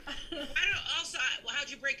How'd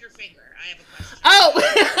you break your finger? I have a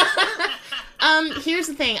question. Here's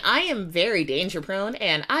the thing. I am very danger prone,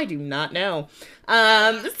 and I do not know.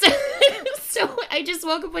 So I just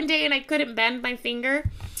woke up one day and I couldn't bend my finger.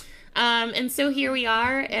 And so here we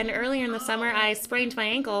are. And earlier in the summer, I sprained my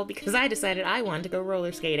ankle because I decided I wanted to go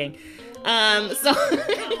roller skating. It's not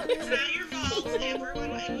your fault. Everyone, it was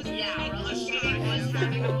roller skating was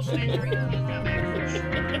having a moment during the pandemic.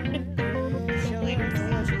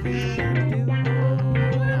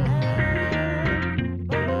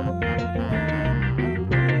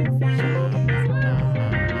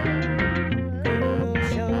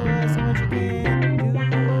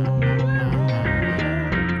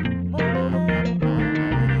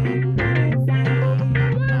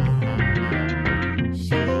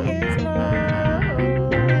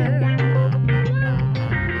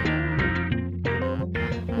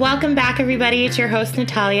 Welcome back, everybody. It's your host,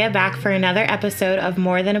 Natalia, back for another episode of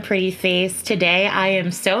More Than a Pretty Face. Today, I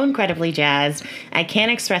am so incredibly jazzed. I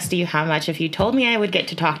can't express to you how much. If you told me I would get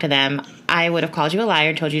to talk to them, I would have called you a liar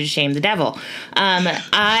and told you to shame the devil.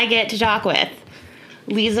 I get to talk with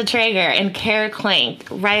Lisa Traeger and Kara Klenk,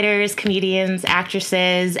 writers, comedians,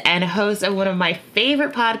 actresses, and hosts of one of my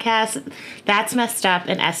favorite podcasts, That's Messed Up,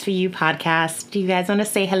 an SVU podcast. Do you guys want to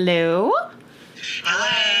say hello?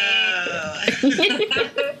 Hello.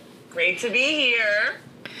 Great to be here.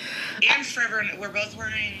 And Trevor, we're both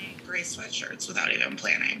wearing gray sweatshirts without even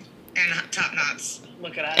planning. And top knots.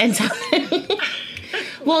 Look at us.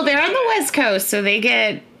 Well, they're on the West Coast, so they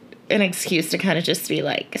get an excuse to kind of just be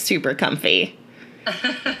like super comfy.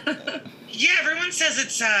 Yeah, everyone says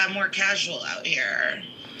it's more casual out here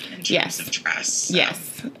in terms of dress. So.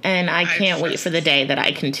 Yes, and I can't wait for the day that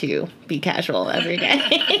I can too be casual every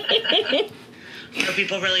day. Are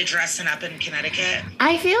people really dressing up in Connecticut?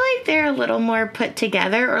 I feel like they're a little more put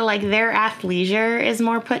together, or like their athleisure is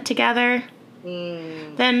more put together.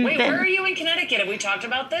 Wait, where are you in Connecticut? Have we talked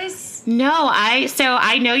about this? No,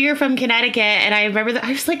 I know you're from Connecticut, and I remember that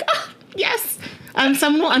I was like, oh, yes,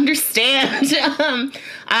 someone will understand.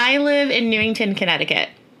 I live in Newington, Connecticut.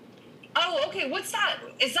 Oh, okay. What's that?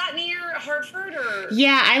 Is that near Hartford or?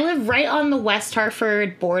 Yeah, I live right on the West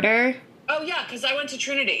Hartford border. Oh, yeah, because I went to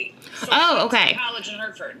Trinity. So I went to college in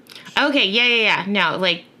Hartford. Okay, yeah. No,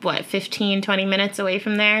 like, what, 15, 20 minutes away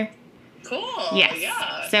from there? Cool. Yes.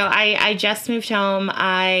 Yeah. So I just moved home.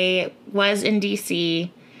 I was in D.C.,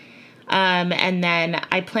 and then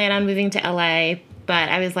I plan on moving to L.A., but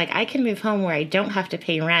I was like, I can move home where I don't have to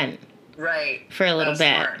pay rent. Right. For a little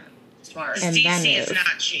bit. Smart. And D.C. is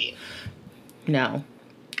not cheap. No.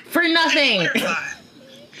 For nothing.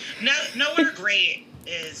 Nowhere great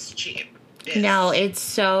is cheap. No,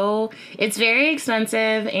 it's very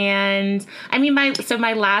expensive. And I mean,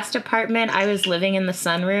 my last apartment, I was living in the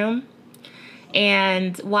sunroom.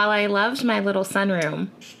 And while I loved my little sunroom,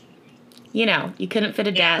 you couldn't fit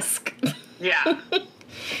a desk. Yeah.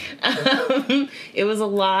 It was a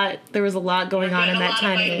lot. There was a lot going on in that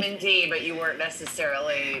time. A lot of vitamin D, but you weren't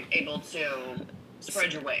necessarily able to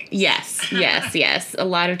spread your wings. Yes. A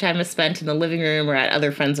lot of time was spent in the living room or at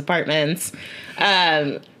other friends' apartments.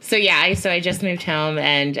 So I just moved home,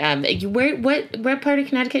 and what part of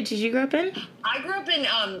Connecticut did you grow up in? I grew up in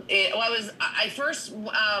I first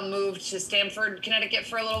moved to Stamford, Connecticut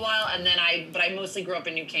for a little while, and then I mostly grew up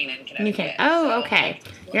in New Canaan, Connecticut. Oh, okay.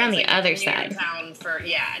 You're on the other side.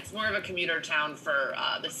 It's more of a commuter town for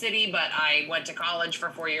the city, but I went to college for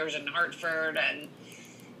 4 years in Hartford and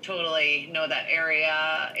totally know that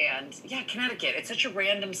area. And yeah, Connecticut, it's such a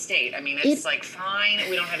random state. I mean, it's like fine.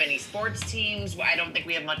 We don't have any sports teams. I don't think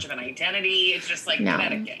we have much of an identity. It's just like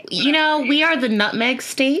Connecticut. We are the nutmeg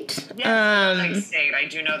state. Yeah, nutmeg state. I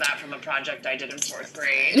do know that from a project I did in 4th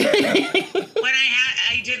grade. When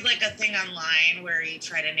I did like a thing online where you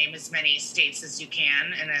try to name as many states as you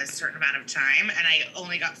can in a certain amount of time, and I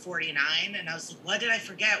only got 49, and I was like, what did I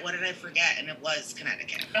forget? And it was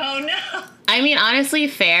Connecticut. Oh no. I mean, honestly,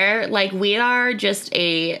 fair. Like, we are just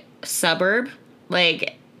a suburb.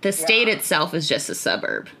 Like, the state itself is just a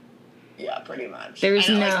suburb. Yeah, pretty much. There's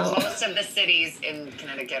most of the cities in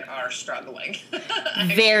Connecticut are struggling.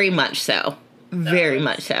 Very much so. Very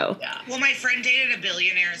much so. Yeah. Well, my friend dated a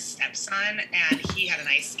billionaire's stepson, and he had an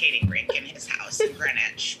ice skating rink in his house in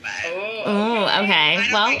Greenwich. But okay. I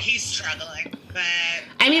don't think he's struggling. But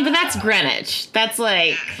I mean, but that's Greenwich. That's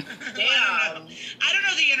like. Yeah. I don't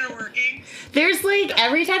know the inner workings. There's like,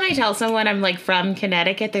 every time I tell someone I'm like from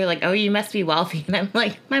Connecticut, they're like, oh, you must be wealthy. And I'm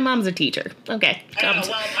like, my mom's a teacher. Okay. I know.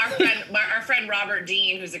 Well, our friend Robert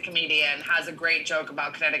Dean, who's a comedian, has a great joke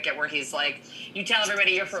about Connecticut where he's like, you tell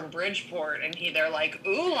everybody you're from Bridgeport, and they're like,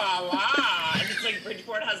 ooh la la. And it's like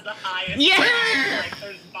Bridgeport has the highest. Yeah. Like,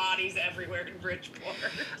 there's body everywhere in Bridgeport.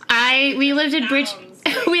 We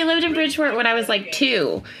lived in Bridgeport when I was like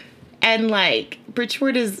 2. And like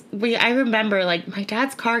Bridgeport I remember like my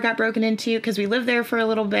dad's car got broken into because we lived there for a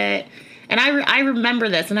little bit. And I remember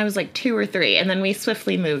this, and I was like 2 or 3, and then we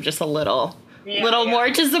swiftly moved just a little more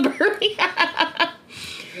to suburbia.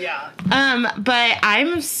 Yeah. But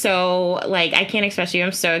I'm so, like, I can't express to you.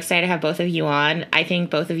 I'm so excited to have both of you on. I think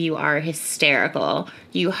both of you are hysterical.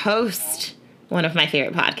 You host one of my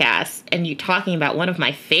favorite podcasts, and you talking about one of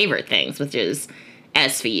my favorite things, which is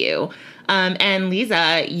SVU. And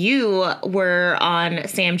Lisa, you were on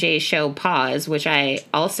Sam Jay's show Pause, which I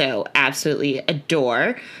also absolutely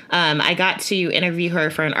adore. I got to interview her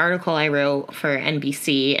for an article I wrote for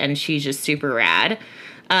NBC, and she's just super rad.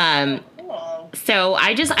 So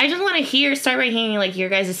I just want to start by hearing like your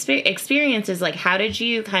guys' experiences. Like, how did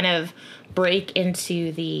you kind of break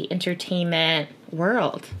into the entertainment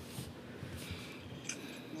world?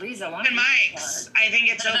 Lisa, open mics. I think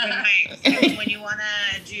it's open mics. When you want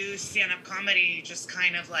to do stand-up comedy, you just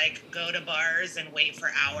kind of like go to bars and wait for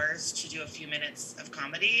hours to do a few minutes of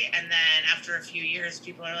comedy. And then after a few years,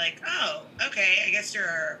 people are like, oh, okay, I guess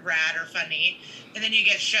you're rad or funny. And then you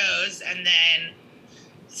get shows, and then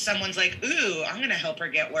someone's like, ooh, I'm going to help her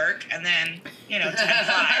get work. And then,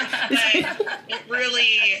 time flies. But it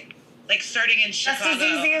really, like, starting in Chicago. That's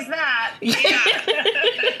as easy as that. Yeah.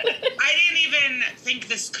 I didn't even think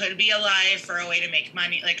this could be a life or a way to make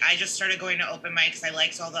money. Like, I just started going to open mics. I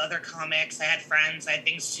liked all the other comics. I had friends. I had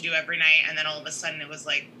things to do every night. And then all of a sudden it was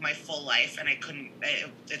like my full life, and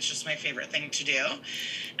it's just my favorite thing to do.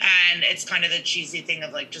 And it's kind of the cheesy thing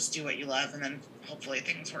of like, just do what you love, and then hopefully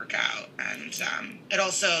things work out. And it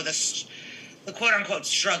also, the quote-unquote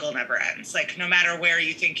struggle never ends. Like, no matter where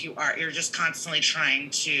you think you are, you're just constantly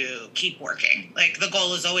trying to keep working. Like, the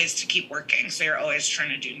goal is always to keep working, so you're always trying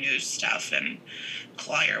to do new stuff and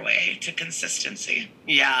claw your way to consistency.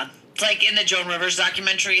 Yeah. It's like in the Joan Rivers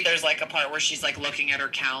documentary, there's like a part where she's like looking at her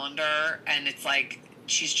calendar, and it's like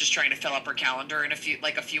she's just trying to fill up her calendar in a few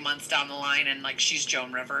months down the line, and like she's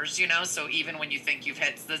Joan Rivers, so even when you think you've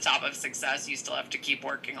hit the top of success, you still have to keep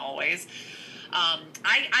working always.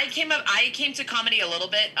 I came to comedy a little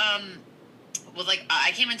bit,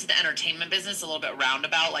 I came into the entertainment business a little bit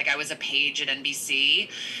roundabout. Like, I was a page at NBC,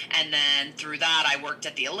 and then through that I worked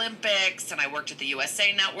at the Olympics, and I worked at the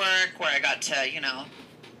USA Network, where I got to,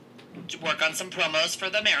 work on some promos for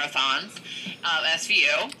the marathons,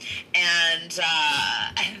 SVU, and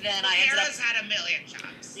then I ended up... had a million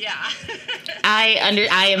jobs. Yeah.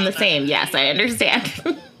 I am the same. Yes, I understand.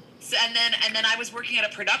 And then I was working at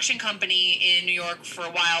a production company in New York for a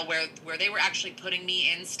while where they were actually putting me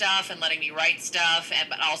in stuff and letting me write stuff,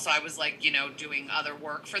 but also I was like, doing other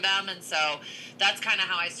work for them. And so that's kind of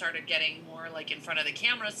how I started getting more like in front of the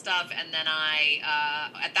camera stuff. And then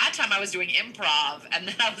at that time I was doing improv, and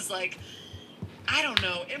then I was like, I don't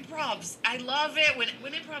know, I love it.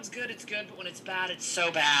 When improv's good, it's good, but when it's bad, it's so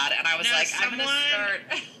bad. And I was I'm going to start...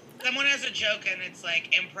 Someone has a joke, and it's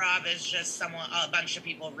like, improv is just a bunch of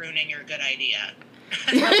people ruining your good idea.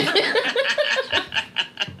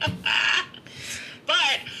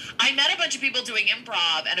 But I met a bunch of people doing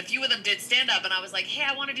improv, and a few of them did stand-up, and I was like, hey,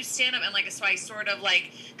 I want to do stand-up. And so I sort of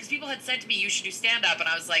because people had said to me, you should do stand-up, and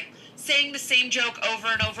I was like, saying the same joke over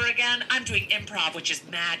and over again, I'm doing improv, which is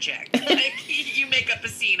magic. You make up a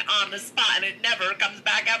scene on the spot, and it never comes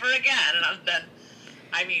back ever again. And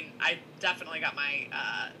I definitely got my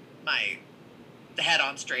head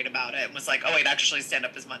on straight about it, and was like, oh wait, actually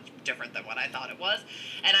stand-up is much different than what I thought it was.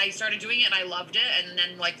 And I started doing it, and I loved it. And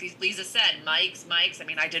then, like Lisa said, mics.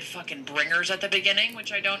 I did fucking bringers at the beginning,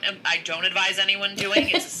 which I don't advise anyone doing.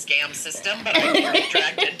 It's a scam system, but I got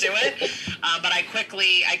dragged into it. But I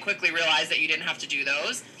quickly realized that you didn't have to do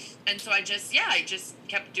those. And so I just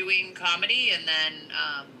kept doing comedy, and then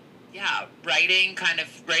writing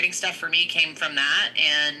stuff for me came from that.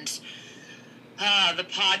 And the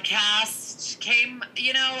podcast came,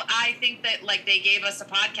 I think that like they gave us a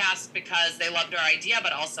podcast because they loved our idea,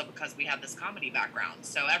 but also because we have this comedy background.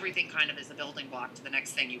 So everything kind of is a building block to the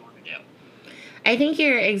next thing you want to do. I think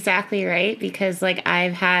you're exactly right, because like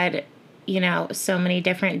I've had, so many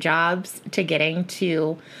different jobs to getting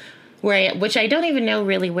to which I don't even know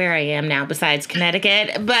really where I am now besides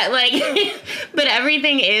Connecticut, but like, but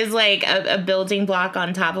everything is like a building block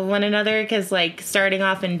on top of one another. Cause like starting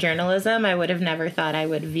off in journalism, I would have never thought I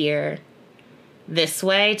would veer this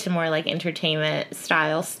way to more like entertainment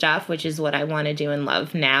style stuff, which is what I want to do and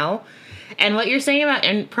love now. And what you're saying about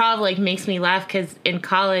improv like makes me laugh, because in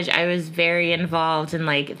college I was very involved in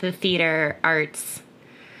like the theater arts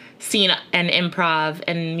scene and improv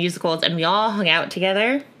and musicals, and we all hung out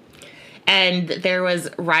together. and there was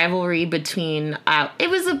rivalry between it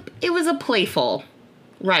was a playful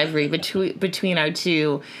rivalry between our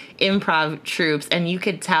two improv troops, and you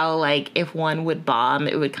could tell like if one would bomb,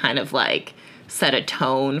 it would kind of like set a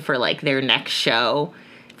tone for like their next show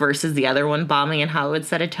versus the other one bombing, and how it would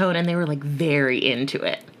set a tone, and they were like very into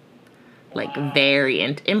it. Like very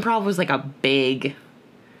into improv was like a big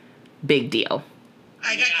deal.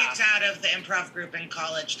 I got kicked out of the improv group in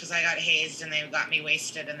college because I got hazed and they got me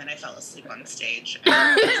wasted, and then I fell asleep on stage.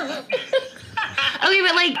 Okay,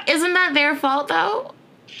 but like, isn't that their fault though?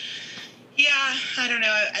 Yeah, I don't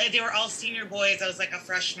know. They were all senior boys. I was like a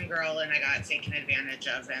freshman girl, and I got taken advantage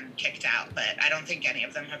of and kicked out. But I don't think any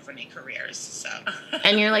of them have any careers. So.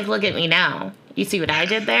 And you're like, look at me now. You see what I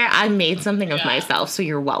did there? I made something of myself, so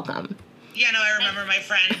you're welcome. Yeah, no, I remember my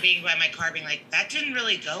friend being by my car being like, that didn't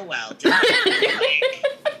really go well, did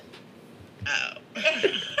it? Like, oh.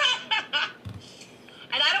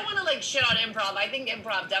 And I don't want to like shit on improv. I think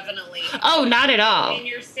improv definitely. Oh, not at all. In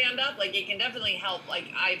your stand up, like it can definitely help. Like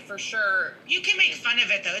I for sure. You can make fun of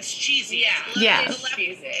it though. It's cheesy. Yeah. It's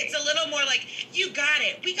cheesy. It's a little more like, you got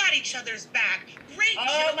it. We got each other's back. Great.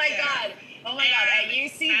 Oh my there. God. Oh my God. At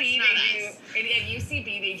UCB,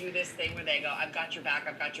 they do this thing where they go, I've got your back,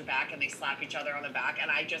 and they slap each other on the back, and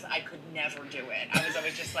I could never do it. I was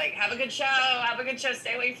always just like, have a good show,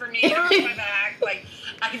 stay away from me, don't hurt my back. Like,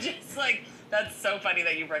 I just like, that's so funny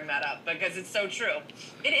that you bring that up because it's so true.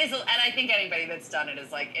 It is, and I think anybody that's done it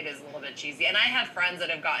is like, it is a little bit cheesy. And I have friends that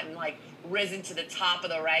have gotten like risen to the top of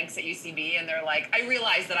the ranks at UCB, and they're like, I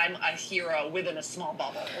realize that I'm a hero within a small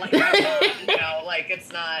bubble. Like, I'm not, you know, like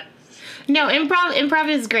it's not. No, improv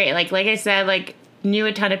is great. Like I said, like knew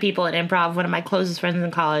a ton of people in improv. One of my closest friends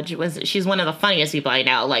in college she's one of the funniest people I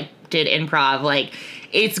know, like did improv. Like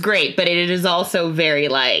it's great, but it is also very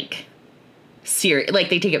like serious. Like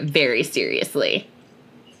they take it very seriously.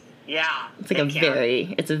 Yeah. It's like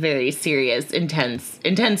it's a very serious,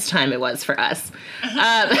 intense time it was for us.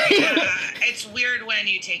 It's weird when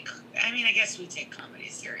you take, I mean, I guess we take comedy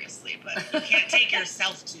seriously, but you can't take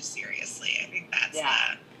yourself too seriously. I think that's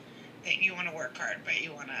that you want to work hard, but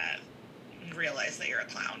you want to realize that you're a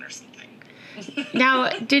clown or something. Now,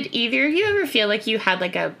 did either of you ever feel like you had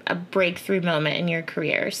like a breakthrough moment in your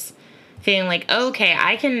careers? Feeling like, oh, okay,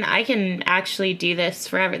 I can actually do this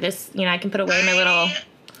forever. This, I can put away my little...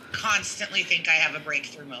 constantly think I have a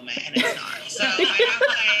breakthrough moment, and it's not. So I have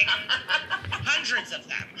like hundreds of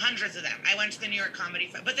them. I went to the New York Comedy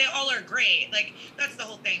Festival, but they all are great. Like that's the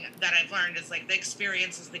whole thing that I've learned is like the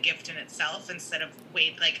experience is the gift in itself instead of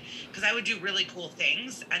because I would do really cool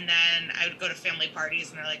things, and then I would go to family parties,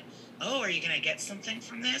 and they're like, oh, are you gonna get something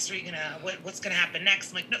from this? Are you gonna what's gonna happen next?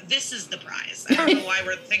 I'm like, no, this is the prize. I don't know why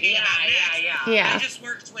we're thinking about next. Yeah. I just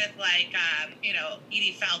worked with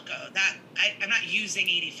Edie Falco. That I'm not using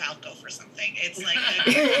Edie Falco for something. It's like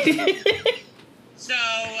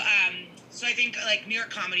so I think like New York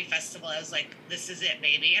Comedy Festival, I was like, this is it,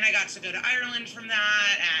 baby. And I got to go to Ireland from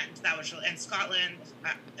that, and that was and Scotland,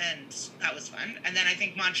 and that was fun. And then I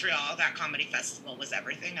think Montreal, that comedy festival was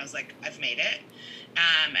everything. I was like, I've made it.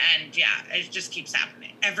 And yeah, it just keeps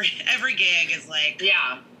happening. Every gig is like,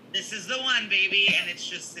 this is the one, baby. And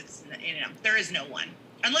it's there is no one.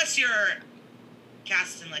 Unless you're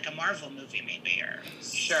cast in like a Marvel movie maybe, or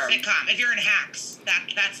sitcom. If you're in Hacks,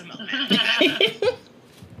 that's a moment.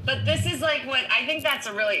 But this is like I think that's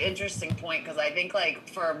a really interesting point, because I think like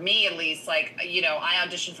for me at least, like, I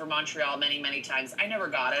auditioned for Montreal many, many times. I never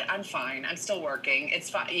got it. I'm fine. I'm still working. It's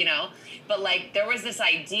fine, But like there was this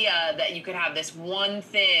idea that you could have this one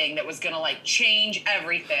thing that was going to like change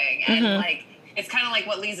everything. And like, it's kind of like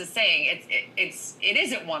what Lisa's saying. It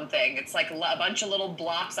isn't one thing. It's like a bunch of little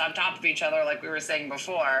blocks on top of each other, like we were saying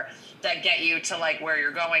before, that get you to like where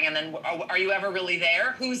you're going. And then are you ever really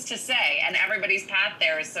there? Who's to say? And everybody's path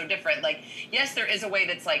there is so different. Like, yes, there is a way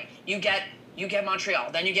that's like you get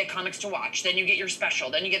Montreal, then you get Comics to Watch, then you get your special,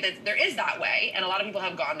 then you get this. There is that way, and a lot of people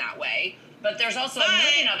have gone that way. But there's also a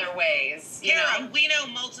million other ways. We know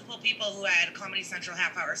multiple people who had Comedy Central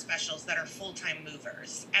half-hour specials that are full-time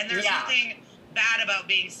movers, and there's nothing bad about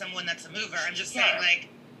being someone that's a mover. I'm just saying, like,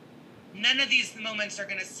 none of these moments are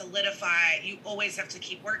going to solidify. You always have to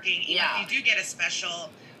keep working. Even if you do get a special,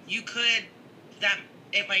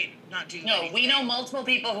 it might not do anything. We know multiple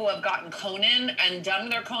people who have gotten Conan and done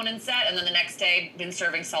their Conan set, and then the next day been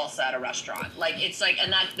serving salsa at a restaurant. Like, it's like,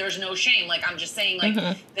 and that there's no shame. Like, I'm just saying, like,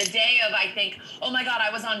 the day of I think, oh my God,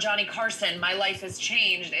 I was on Johnny Carson, my life has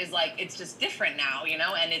changed, is like, it's just different now,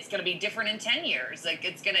 and it's going to be different in 10 years. Like,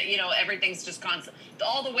 it's going to, everything's just constant.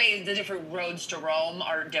 All the ways, the different roads to Rome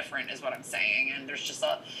are different is what I'm saying. And there's just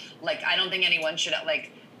I don't think anyone should,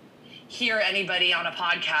 like, hear anybody on a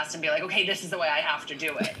podcast and be like, okay, this is the way I have to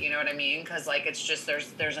do it. You know what I mean? Because like it's just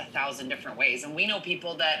there's 1,000 different ways, and we know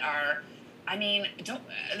people that are. I mean,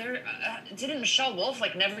 didn't Michelle Wolf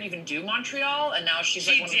like never even do Montreal, and now she's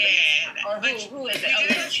like one of the biggest, or who is it?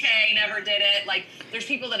 Oh, Che never did it. Like, there's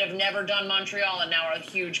people that have never done Montreal and now are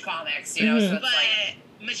huge comics, you know. So it's like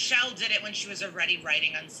Michelle did it when she was already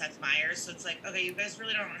writing on Seth Meyers, so it's like, okay, you guys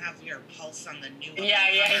really don't have your pulse on the new one. Yeah.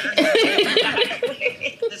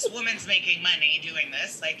 Exactly. This woman's making money doing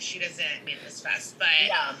this. Like, she doesn't need this fest, but...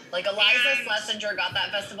 Yeah, like Eliza Schlesinger got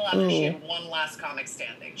that festival after she had one last comic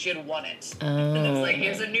standing. She had won it. And it's like,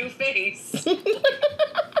 here's a new face.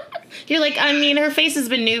 You're like, I mean, her face has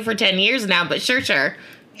been new for 10 years now, but sure.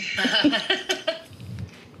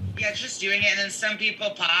 Yeah, just doing it, and then some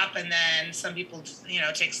people pop, and then some people,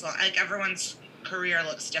 takes long. Like, everyone's career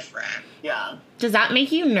looks different. Yeah. Does that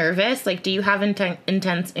make you nervous? Like, do you have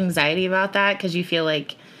intense anxiety about that because you feel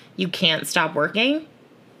like you can't stop working?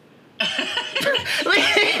 No,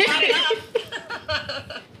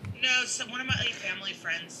 so one of my family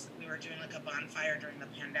friends, we were doing like a bonfire during the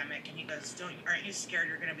pandemic, and he goes, aren't you scared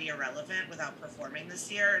you're going to be irrelevant without performing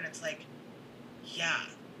this year? And it's like, yeah.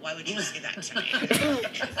 Why would you say that to me?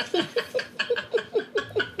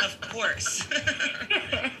 Of course.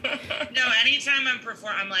 No, anytime I'm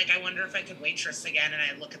performing, I'm like, I wonder if I could waitress again. And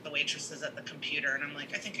I look at the waitresses at the computer, and I'm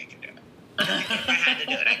like, I think I can do it. If I had to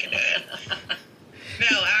do it, I could do it.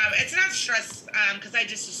 No, it's not stress, because I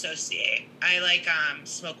disassociate. I like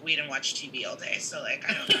smoke weed and watch TV all day. So like,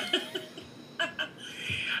 I don't know.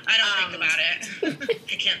 I don't think about it.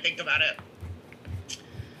 I can't think about it.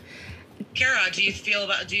 Kara, are you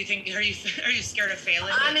scared of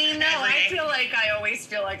failing? I mean, no, I always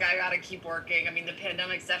feel like I gotta keep working. I mean, the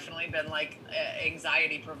pandemic's definitely been like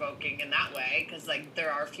anxiety provoking in that way, because like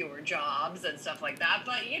there are fewer jobs and stuff like that.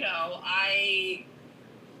 But I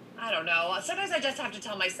don't know. Sometimes I just have to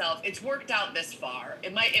tell myself it's worked out this far.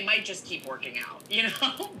 It might just keep working out,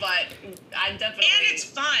 But I'm definitely, and it's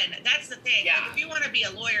fun. That's the thing. Yeah. Like, if you want to be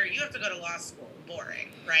a lawyer, you have to go to law school.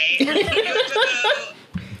 Boring, right? You have to go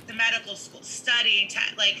to medical school, studying.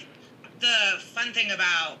 Like, the fun thing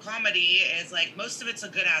about comedy is like most of it's a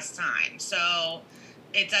good ass time, so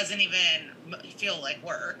it doesn't even feel like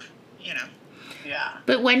work, Yeah.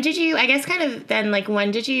 But when did you, I guess kind of then, like,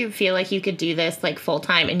 when did you feel like you could do this, like, full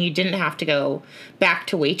time and you didn't have to go back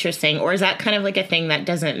to waitressing? Or is that kind of like a thing that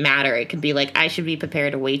doesn't matter? It could be like, I should be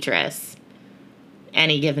prepared to waitress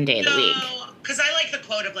any given day of the week. Because I like the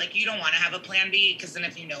quote of, like, you don't want to have a plan B, because then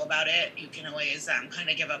if you know about it, you can always kind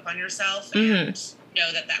of give up on yourself and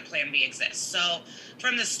know that plan B exists. So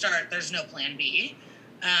from the start, there's no plan B.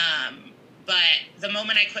 But the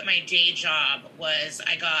moment I quit my day job was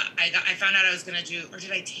I found out I was going to do, or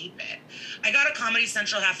did I tape it? I got a Comedy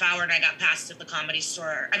Central half hour, and I got passed at the Comedy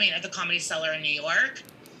Cellar in New York.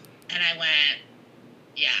 And I went,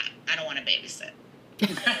 yeah, I don't want to babysit. So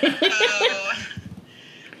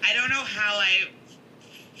I don't know how I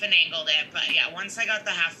finagled it, but yeah, once I got the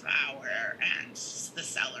half hour and the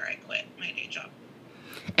Cellar, I quit my day job.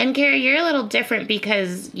 And Kara, you're a little different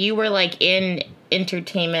because you were like in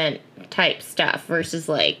entertainment type stuff versus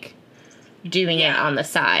like doing it on the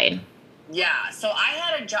side. Yeah, so I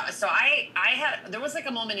had a job. So there was like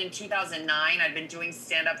a moment in 2009. I'd been doing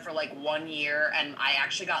stand up for like 1 year, and I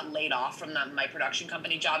actually got laid off from my production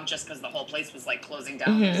company job just because the whole place was like closing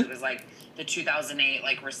down. Because it was like the 2008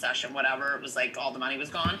 like recession, whatever. It was like all the money was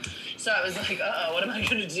gone. So I was like, what am I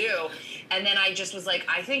gonna do? And then I just was like,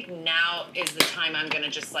 I think now is the time I'm gonna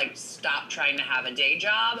just like stop trying to have a day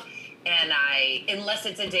job. And unless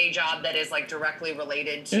it's a day job that is like directly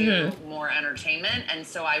related to more entertainment. And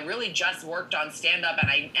so I really just worked on stand up, and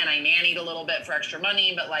I nannied a little bit for extra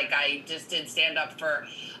money, but like I just did stand up for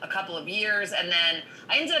a couple of years. And then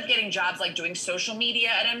I ended up getting jobs like doing social media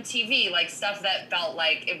at MTV, like stuff that felt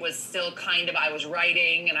like it was still kind of, I was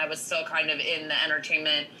writing and I was still kind of in the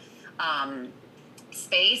entertainment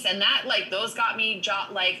space. And that like, those got me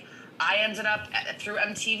like I ended up through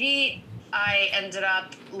MTV, I ended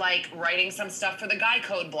up like writing some stuff for the Guy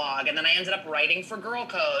Code blog, and then I ended up writing for Girl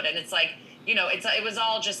Code, and it's like, it was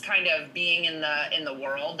all just kind of being in the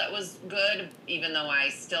world that was good, even though I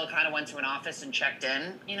still kind of went to an office and checked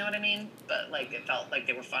in, you know what I mean? But like it felt like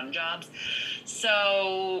they were fun jobs.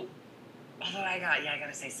 So, although I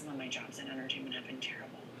gotta say some of my jobs in entertainment have been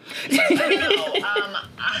terrible.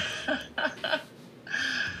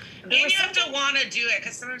 And you have to want to do it,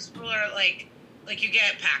 because sometimes people are like, like you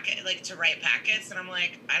get to write packets, and I'm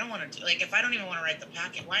like, I don't want to do, like, if I don't even want to write the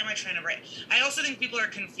packet, why am I trying to write? I also think people are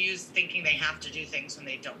confused thinking they have to do things when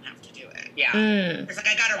they don't have to do it. Yeah. It's like,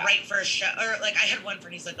 I got to write for a show, or like I had one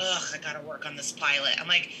friend, he's like, ugh, I got to work on this pilot. I'm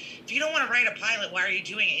like, if you don't want to write a pilot, why are you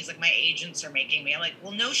doing it? He's like, my agents are making me. I'm like,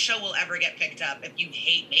 well, no show will ever get picked up if you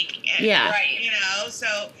hate making it. Yeah. Right. You know, so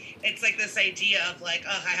it's like this idea of like,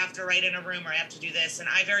 oh, I have to write in a room, or I have to do this. And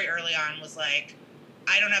I very early on was like,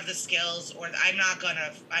 I don't have the skills, or I'm not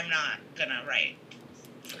gonna write.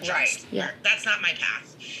 Right. Yeah. That's not my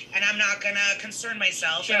path, and I'm not gonna concern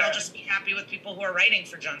myself, and I'll just be happy with people who are writing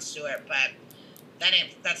for Jon Stewart. But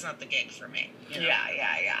that's not the gig for me. You know?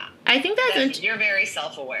 Yeah. I think You're very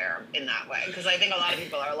self-aware in that way, because I think a lot of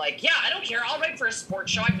people are like, yeah, I don't care, I'll write for a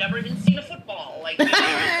sports show, I've never even seen a football, like,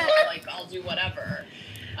 like I'll do whatever.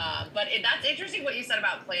 But that's interesting what you said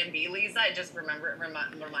about Plan B, Lisa. It just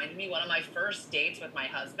reminded me one of my first dates with my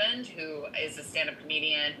husband, who is a stand-up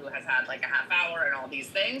comedian who has had like a half hour and all these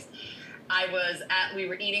things. We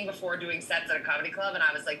were eating before doing sets at a comedy club, and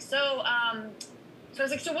I was like, so I was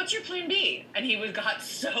like, so what's your Plan B? And he got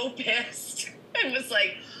so pissed and was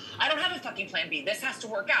like, I don't have a fucking Plan B. This has to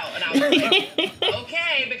work out. And I was like,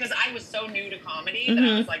 okay, because I was so new to comedy that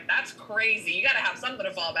I was like, that's crazy. You got to have something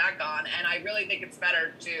to fall back on. And I really think it's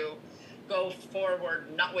better to go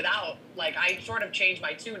forward not without. Like, I sort of changed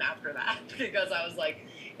my tune after that, because I was like,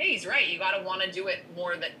 hey, he's right. You got to want to do it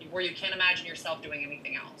more where you can't imagine yourself doing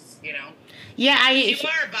anything else, you know? Yeah, you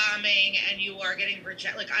are bombing and you are getting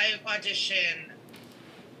rejected. Like, I audition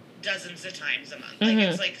dozens of times a month. Like,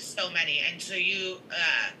 it's like so many. And so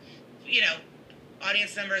you know,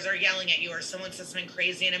 audience members are yelling at you, or someone says something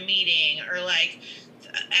crazy in a meeting, or like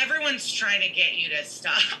everyone's trying to get you to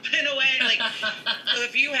stop in a way. Like, so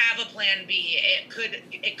if you have a Plan B,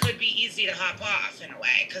 it could be easy to hop off in a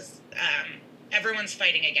way, because everyone's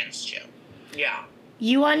fighting against you. Yeah.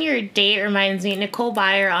 You on your date reminds me, Nicole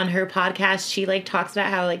Byer on her podcast, she like talks about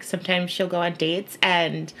how like sometimes she'll go on dates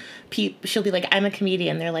and she'll be like, I'm a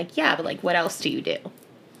comedian. They're like, yeah, but like, what else do you do?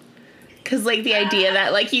 Because like the idea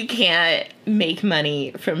that like you can't make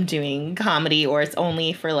money from doing comedy, or it's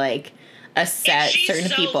only for like a set certain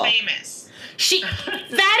so people. Famous.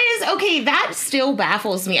 That still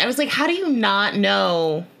baffles me. I was like, how do you not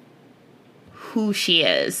know who she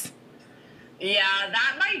is? Yeah,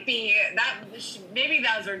 that might be maybe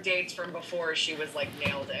those are dates from before she was like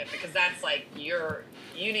nailed it, because that's like you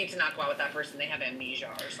need to not go out with that person. They have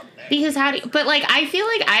amnesia or something. Because but like I feel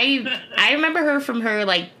like I remember her from her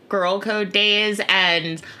like Girl Code days,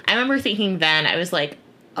 and I remember thinking then, I was like,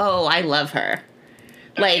 oh, I love her.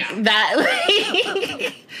 Like that,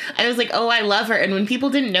 like, I was like, oh, I love her. And when people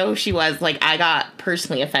didn't know who she was, like, I got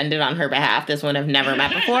personally offended on her behalf. This one I've never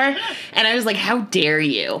met before. And I was like, how dare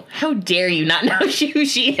you? How dare you not know who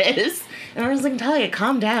she is? And I was like, Natalia,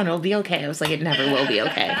 calm down. It'll be okay. I was like, it never will be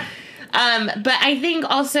okay. But I think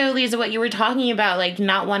also, Lisa, what you were talking about, like,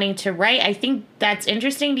 not wanting to write, I think that's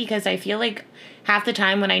interesting, because I feel like half the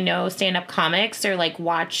time when I know stand-up comics or, like,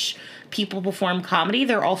 watch people perform comedy,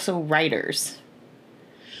 they're also writers.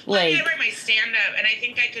 Like, I write my stand-up, and I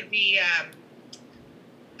think I could be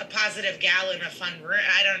a positive gal in a fun room.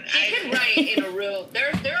 You could write in a room.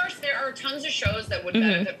 There are tons of shows that would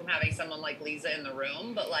benefit from having someone like Lisa in the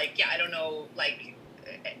room. But like, yeah, I don't know, like,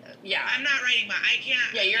 yeah. I'm not writing I can't.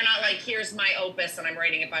 Yeah, you're not like, here's my opus, and I'm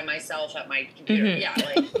writing it by myself at my computer. Yeah,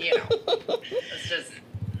 like, you know, it's just.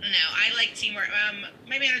 No, I like teamwork.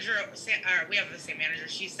 My manager, we have the same manager.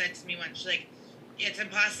 She said to me once, she's like, it's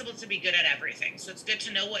impossible to be good at everything. So it's good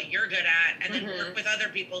to know what you're good at, and then work with other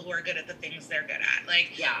people who are good at the things they're good at.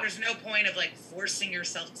 Like, there's no point of like forcing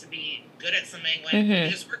yourself to be good at something when you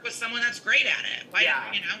just work with someone that's great at it. Why,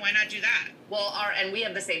 why not do that? Well, and we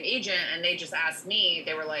have the same agent, and they just asked me,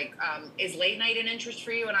 they were like, is late night an interest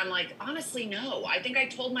for you? And I'm like, honestly, no. I think I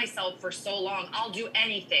told myself for so long, I'll do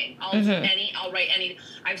anything. I'll write any.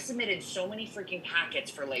 I've submitted so many freaking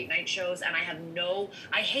packets for late night shows, and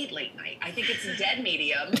I hate late night. I think it's a dead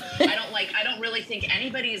medium. I don't really think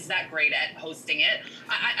anybody is that great at hosting it.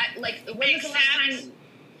 I like, when was the last time?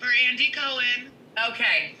 For Andy Cohen.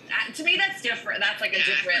 Okay. To me, that's different. That's like a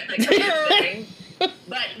different thing.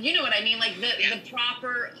 But you know what I mean? Like the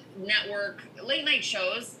proper network late night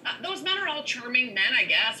shows, those men are all charming men, I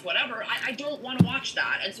guess, whatever. I don't want to watch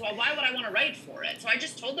that. And so why would I want to write for it? So I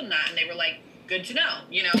just told them that, and they were like, good to know,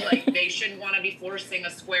 you know, like they shouldn't want to be forcing a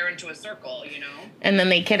square into a circle, you know? And then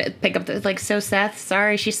they could pick up like, so Seth,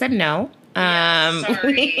 sorry, she said no.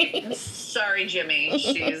 Sorry, Jimmy.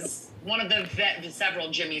 She's one of the several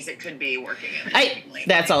Jimmys it could be working in.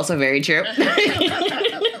 That's also very true.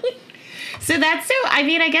 So that's so, I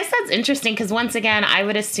mean, I guess that's interesting because once again, I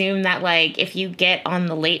would assume that like if you get on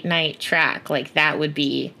the late night track, like that would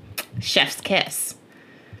be chef's kiss.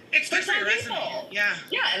 It's good for your resume. Yeah.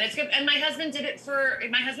 Yeah, and it's good. And my husband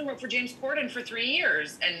worked for James Corden for 3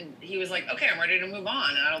 years, and he was like, okay, I'm ready to move on.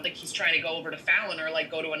 And I don't think he's trying to go over to Fallon or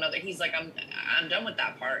like go to another. He's like, I'm done with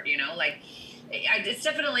that part, you know? Like, it's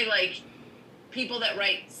definitely like people that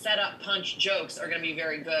write set up punch jokes are going to be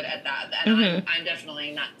very good at that. And I'm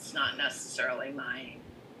definitely not necessarily my,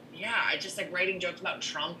 I just like writing jokes about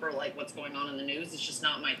Trump or like what's going on in the news. It's just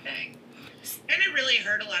not my thing. And it really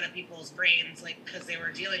hurt a lot of people's brains, like, because they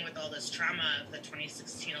were dealing with all this trauma of the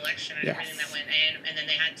 2016 election and everything that went in, and then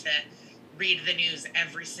they had to read the news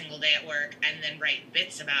every single day at work, and then write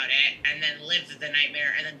bits about it, and then live the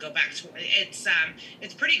nightmare, and then go back to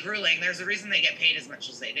it's pretty grueling. There's a reason they get paid as much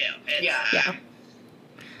as they do. And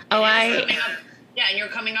you're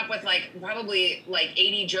coming up with like probably like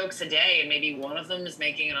 80 jokes a day, and maybe one of them is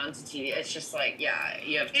making it onto TV. It's just like, you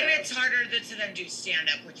have to. And it's harder to then do stand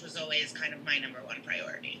up, which was always kind of my number one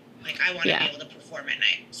priority. Like, I want to be able to perform at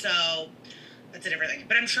night. So that's a different thing.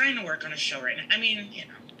 But I'm trying to work on a show right now. I mean, you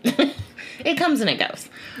know. It comes and it goes.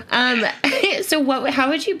 So how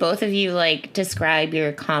would you both of you like describe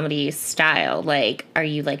your comedy style? Like, are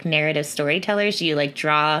you like narrative storytellers? Do you like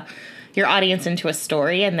draw your audience into a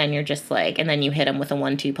story and then you're just like, and then you hit them with a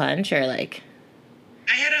 1-2 punch, or like?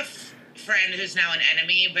 I had a friend who's now an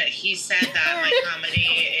enemy, but he said that my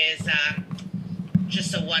comedy is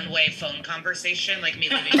just a one-way phone conversation, like me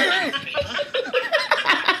leaving a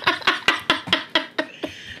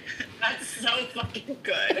That's so fucking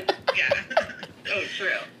good. Yeah. Oh, true.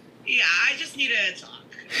 Yeah, I just need to talk,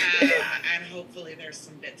 and hopefully there's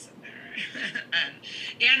some bits in there.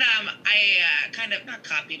 I kind of, not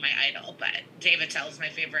copy my idol, but Dave Attell's my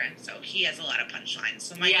favorite, and so he has a lot of punchlines.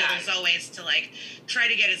 So my goal is always to like try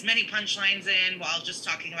to get as many punchlines in while just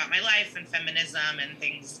talking about my life and feminism and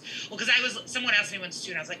things. Well, because someone asked me once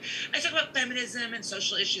too, and I was like, I talk about feminism and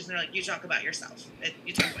social issues, and they're like, you talk about yourself.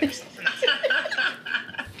 You talk about yourself, and that's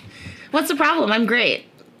it. What's the problem? I'm great.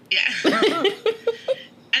 Yeah.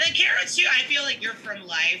 And then Kara too, I feel like you're from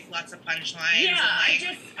life, lots of punchlines. Yeah,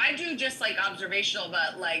 and I do just like observational,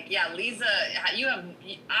 but like, Lisa, I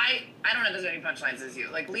don't have as many punchlines as you.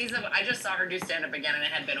 Like Lisa, I just saw her do stand up again, and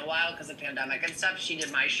it had been a while because of pandemic and stuff. She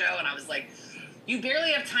did my show, and I was like, you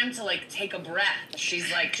barely have time to like take a breath. She's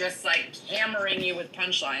like just like hammering you with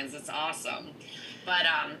punchlines. It's awesome. But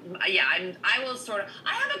I will sort of,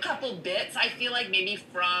 I have a couple bits. I feel like maybe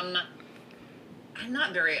from. I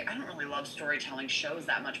don't really love storytelling shows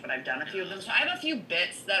that much, but I've done a few of them. So I have a few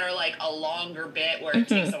bits that are like a longer bit where it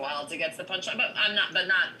takes a while to get to the punchline,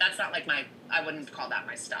 that's not like I wouldn't call that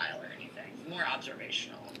my style or anything. More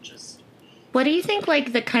observational, just. What do you think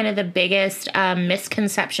like the biggest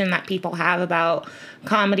misconception that people have about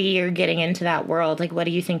comedy or getting into that world? Like, what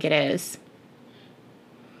do you think it is?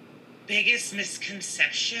 Biggest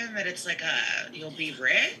misconception that it's like you'll be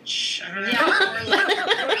rich? I don't know. Yeah, or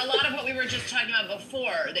a lot of what we were just talking about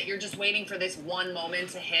before, that you're just waiting for this one moment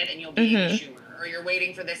to hit and you'll be Amy Schumer, or you're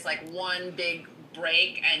waiting for this like one big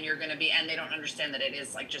break and you're gonna be, and they don't understand that it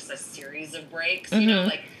is like just a series of breaks. You know,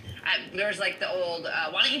 like there's like the old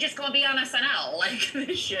why don't you just go be on SNL, like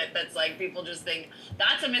this shit that's like people just think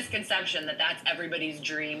that's a misconception that that's everybody's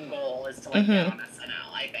dream goal is to like get on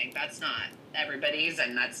SNL. I think that's not everybody's,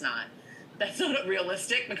 and that's not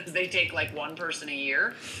realistic because they take like one person a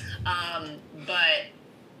year. But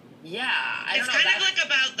yeah, it's kind of like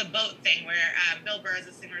about the boat thing where Bill Burr has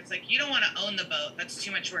this thing where it's like, you don't want to own the boat. That's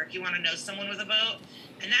too much work. You want to know someone with a boat.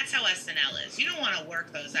 And that's how SNL is. You don't want to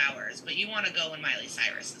work those hours, but you want to go when Miley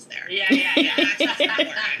Cyrus is there. Yeah. That's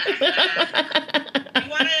SNL. You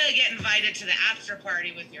want to get invited to the after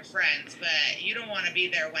party with your friends, but you don't want to be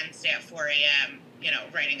there Wednesday at 4 a.m.,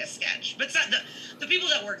 writing a sketch. But the people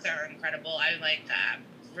that work there are incredible. I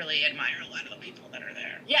really admire a lot of the people that are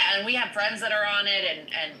there. Yeah, and we have friends that are on it,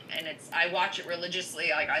 and I watch it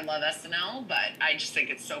religiously. Like, I love SNL, but I just think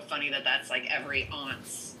it's so funny that that's like every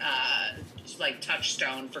aunt's like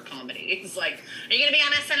touchstone for comedy. It's like, are you gonna be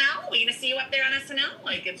on SNL? Are we gonna see you up there on SNL?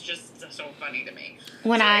 Like, it's just so funny to me.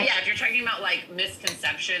 If you're talking about like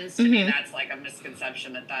misconceptions, to me that's like a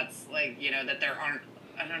misconception that's like, that there aren't,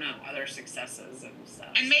 I don't know, other successes and stuff.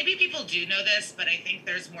 And maybe people do know this, but I think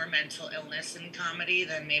there's more mental illness in comedy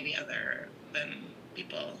than than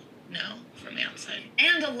people know from the outside.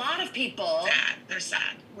 And a lot of people they're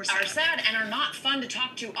sad. Are sad and are not fun to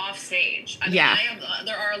talk to off stage. I mean,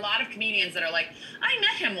 there are a lot of comedians that are like, I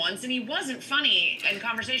met him once and he wasn't funny in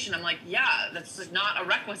conversation. I'm like, yeah, that's not a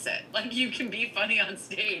requisite. Like, you can be funny on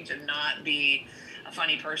stage and not be a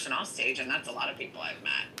funny person off stage, and that's a lot of people I've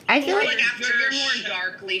met. I feel Or like You're more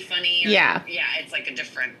darkly funny. Or, Yeah. Yeah, it's like a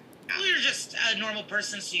different. Well, you're just a normal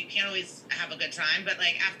person, so you can't always have a good time. But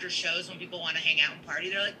like after shows, when people want to hang out and party,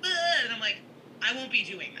 they're like, "Ugh," and I'm like, I won't be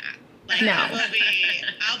doing that. Like, No.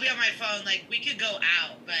 I'll be on my phone. Like, we could go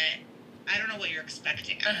out, but I don't know what you're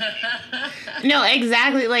expecting. No,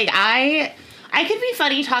 exactly. Like I could be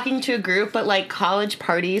funny talking to a group, but like college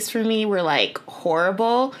parties for me were like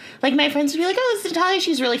horrible. Like my friends would be like, "Oh, this is Natalia.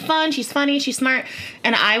 She's really fun. She's funny. She's smart,"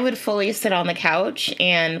 and I would fully sit on the couch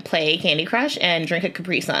and play Candy Crush and drink a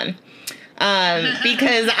Capri Sun.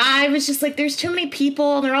 Because I was just like, there's too many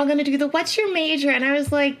people, and they're all going to do the "What's your major?" And I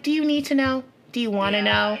was like, do you need to know? Do you want to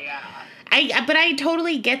know? Yeah. But I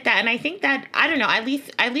totally get that, and I think that, I don't know, at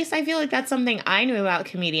least I feel like that's something I knew about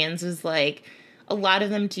comedians is like a lot of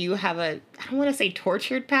them do have I don't want to say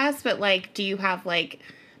tortured past, but like do you have like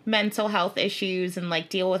mental health issues and like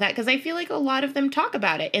deal with that? Because I feel like a lot of them talk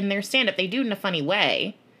about it in their stand-up. They do it in a funny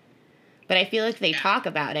way, but I feel like they talk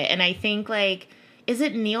about it, and I think like, is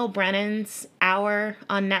it Neil Brennan's hour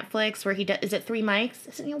on Netflix where he does, is it Three Mics?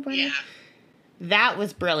 Is it Neil Brennan? Yeah. That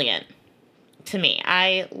was brilliant to me.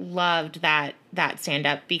 I loved that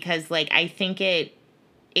stand-up because like I think it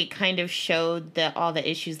kind of showed all the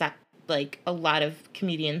issues that like a lot of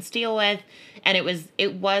comedians deal with, and it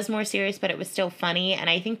was more serious, but it was still funny. And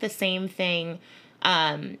I think the same thing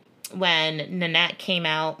when Nanette came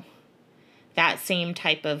out, that same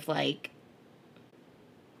type of like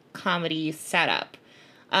comedy setup.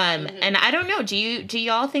 And I don't know, do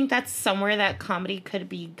y'all think that's somewhere that comedy could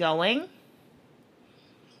be going?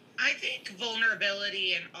 I think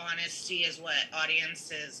vulnerability and honesty is what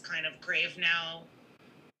audiences kind of crave now,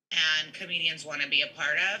 and comedians want to be a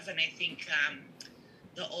part of. And I think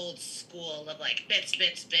the old school of like bits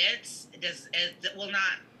it will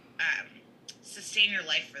not sustain your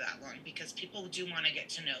life for that long, because people do want to get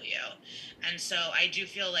to know you. And so I do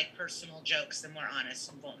feel like personal jokes and more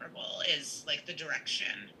honest and vulnerable is like the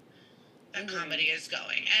direction that comedy is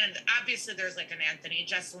going. And obviously there's like an Anthony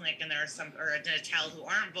Jeselnik and there are some, or a Natal, who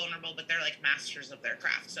aren't vulnerable, but they're like masters of their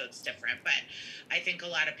craft, so it's different. But I think a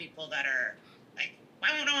lot of people that are like,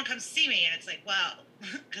 why won't no one come see me? And it's like, well,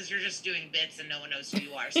 because you're just doing bits and no one knows who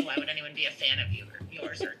you are, so why would anyone be a fan of you or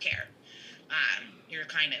yours or care? You're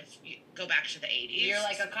kind of, you go back to the 80s. You're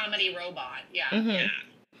like a comedy robot. Yeah. Mm-hmm. Yeah.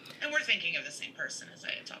 And we're thinking of the same person as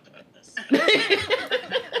I talk about this.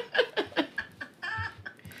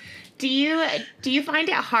 Do you find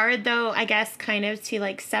it hard though, I guess, kind of to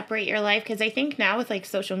like separate your life? Because I think now with like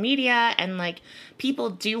social media and like people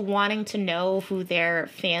do wanting to know who they're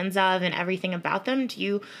fans of and everything about them, do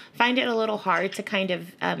you find it a little hard to kind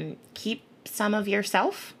of keep some of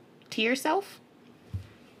yourself to yourself?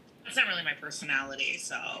 That's not really my personality,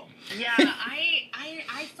 so. Yeah,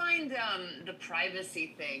 I find the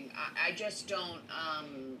privacy thing, I just don't,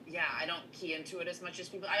 I don't key into it as much as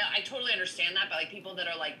people. I totally understand that, but like people that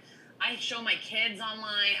are like, I show my kids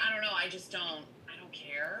online, I don't know, I don't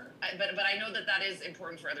care. But I know that is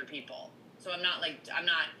important for other people. So I'm not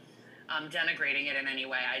denigrating it in any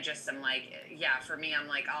way. I just am like, yeah, for me, I'm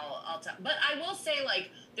like, I'll tell. But I will say,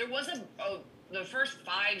 like, there was the first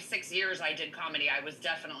 5-6 years I did comedy, I was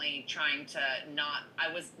definitely trying to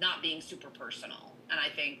I was not being super personal. And I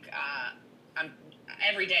think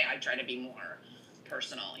every day I try to be more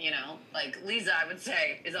personal, you know? Like Lisa, I would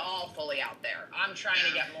say, is all fully out there. I'm trying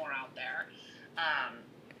to get more out there,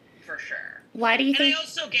 for sure. Why do you think? And I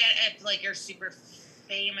also get if like you're super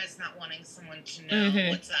famous, not wanting someone to know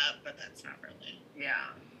what's up, but that's not really.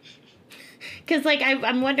 Yeah. Because like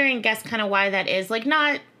I'm wondering, guess kind of why that is. Like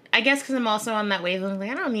not, I guess because I'm also on that wavelength.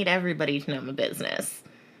 Like I don't need everybody to know my business.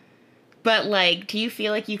 But like, do you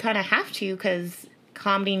feel like you kind of have to because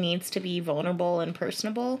comedy needs to be vulnerable and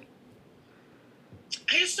personable?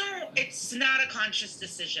 I just don't. It's not a conscious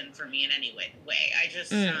decision for me in any way. I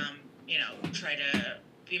just, try to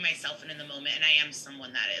be myself and in the moment. And I am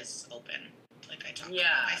someone that is open. Like I talk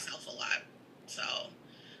about myself a lot. So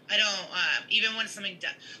I don't. Even when something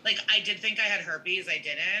like I did think I had herpes, I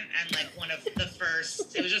didn't. And like one of the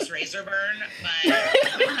first, it was just razor burn,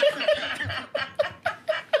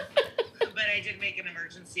 but I did make an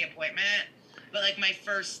emergency appointment. But like my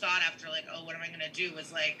first thought after like, oh, what am I gonna do?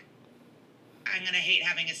 Was like, I'm going to hate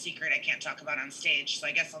having a secret I can't talk about on stage. So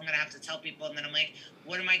I guess I'm going to have to tell people. And then I'm like,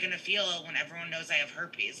 what am I going to feel when everyone knows I have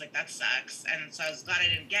herpes? Like, that sucks. And so I was glad I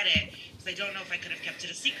didn't get it because I don't know if I could have kept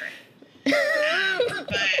it a secret. But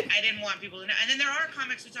I didn't want people to know. And then there are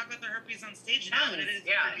comics who talk about their herpes on stage now. And it is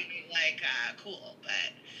pretty, like, cool.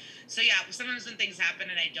 But so, yeah, sometimes when things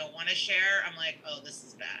happen and I don't want to share, I'm like, oh, this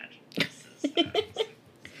is bad. This is something like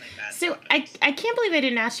that. So I can't believe I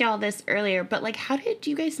didn't ask y'all this earlier, but like, how did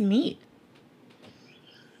you guys meet?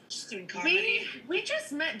 Just doing comedy. We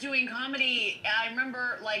just met doing comedy. I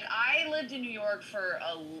remember, like, I lived in New York for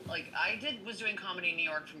was doing comedy in New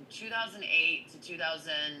York from 2008 to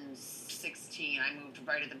 2016. I moved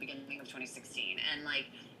right at the beginning of 2016, and like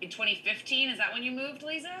in 2015, is that when you moved,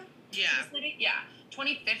 Lisa? Yeah. To the city? Yeah.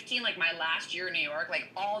 2015, like my last year in New York, like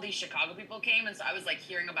all these Chicago people came, and so I was like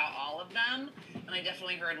hearing about all of them, and I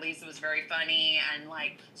definitely heard Lisa was very funny, and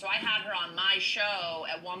like so I had her on my show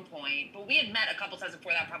at one point, but we had met a couple times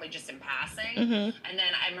before that, probably just in passing, and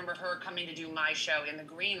then I remember her coming to do my show in the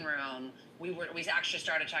green room. We actually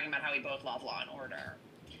started talking about how we both love Law and Order,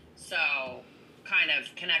 so kind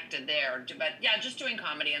of connected there, but yeah, just doing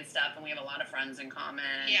comedy and stuff, and we have a lot of friends in common.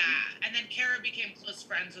 Yeah, and then Kara became close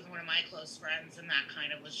friends with one of my close friends, and that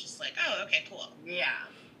kind of was just like, oh, okay, cool. Yeah,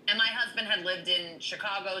 and my husband had lived in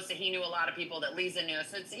Chicago, so he knew a lot of people that Lisa knew.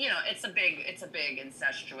 So it's it's a big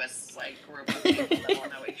incestuous like group of people that all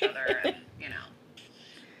know each other, and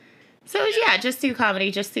So yeah, just through comedy,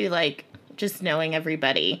 just through like just knowing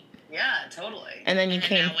everybody. Yeah, totally. And then you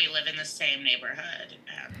came. Now we live in the same neighborhood,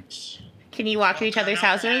 and Can you walk to each other's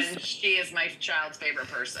houses? And she is my child's favorite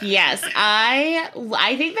person. Yes,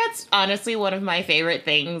 I think that's honestly one of my favorite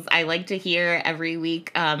things. I like to hear every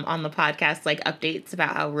week on the podcast like updates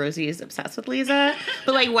about how Rosie is obsessed with Lisa.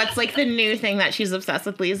 But like, what's like the new thing that she's obsessed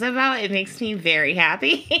with Lisa about? It makes me very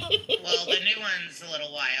happy. Well, the new one's a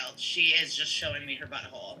little wild. She is just showing me her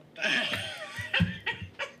butthole. But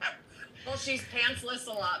well, she's pantsless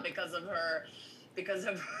a lot because of her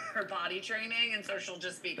body training, and so she'll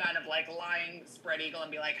just be kind of like lying spread eagle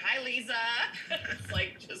and be like, "Hi, Lisa." It's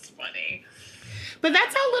like just funny. But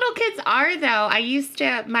that's how little kids are, though. I used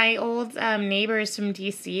to, my old neighbors from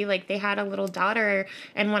DC, like they had a little daughter,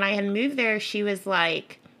 and when I had moved there, she was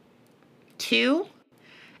like 2.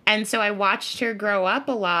 And so I watched her grow up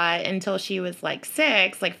a lot until she was like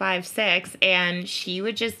 6, like 5, 6. And she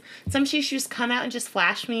would just, sometimes she'd just come out and just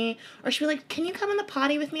flash me. Or she'd be like, "Can you come in the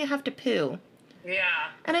potty with me? I have to poo." Yeah.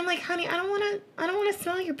 And I'm like, "Honey, I don't want to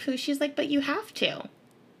smell your poo." She's like, "But you have to."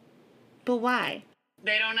 But why?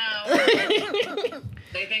 They don't know.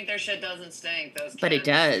 They think their shit doesn't stink, those kids. But it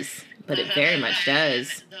does. But it very much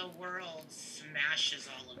does. The world smashes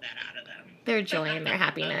all of that out of them. Their joy and their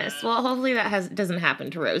happiness. Well, hopefully that doesn't happen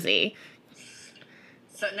to Rosie.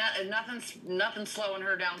 So nothing's slowing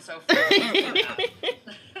her down so far.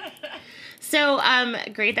 So,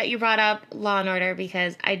 great that you brought up Law and Order,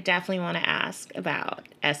 because I definitely want to ask about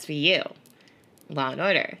SVU. Law and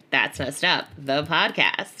Order, That's Messed Up, the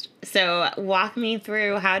podcast. So, walk me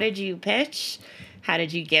through, how did you pitch? How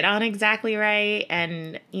did you get on exactly right?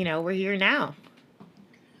 And, we're here now.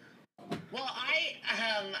 Well, I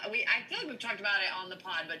feel like we've talked about it on the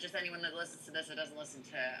pod, but just anyone that listens to this that doesn't listen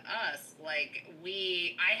to us, like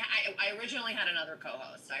I originally had another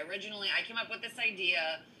co-host. I came up with this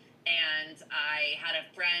idea, and I had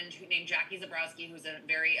a friend named Jackie Zabrowski, who's a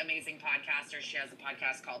very amazing podcaster. She has a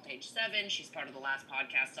podcast called Page 7. She's part of the Last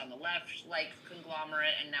Podcast on the Left, like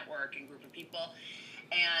conglomerate and network and group of people.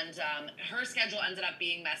 And her schedule ended up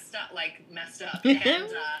being messed up.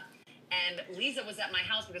 And Lisa was at my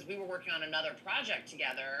house because we were working on another project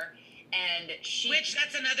together, and Which,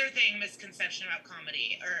 that's another misconception about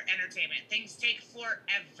comedy or entertainment. Things take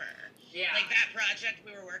forever. Yeah. Like that project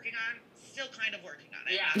we were working on, still kind of working on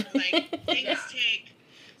it. Yeah. Like, things take,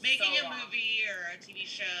 making So a long. movie or a TV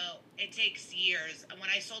show, it takes years. And when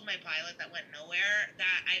I sold my pilot that went nowhere,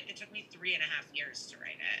 it took me 3.5 years to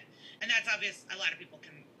write it. And that's obvious. A lot of people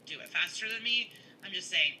can do it faster than me. I'm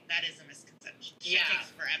just saying that is a misconception. Shit Yeah.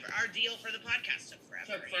 takes forever. Our deal for the podcast took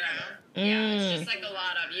forever. Took you know? forever. Yeah, it's just like a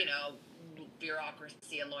lot of,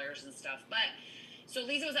 bureaucracy and lawyers and stuff. But so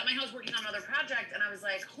Lisa was at my house working on another project, and I was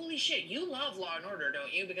like, "Holy shit, you love Law and Order,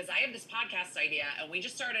 don't you?" Because I have this podcast idea, and we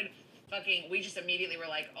just immediately were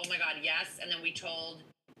like, "Oh my God, yes." And then we told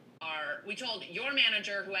your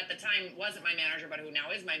manager, who at the time wasn't my manager, but who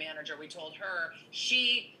now is my manager, we told her.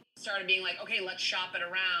 She started being like, "Okay, let's shop it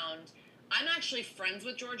around." I'm actually friends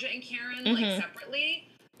with Georgia and Karen, like separately,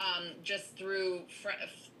 just through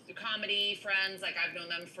comedy friends. Like I've known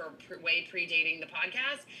them for way predating the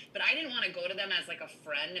podcast, but I didn't want to go to them as like a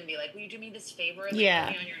friend and be like, "Will you do me this favor and put me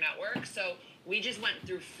on your network?" So we just went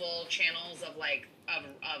through full channels of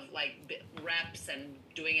reps and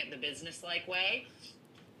doing it the business-like way.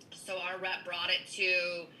 So our rep brought it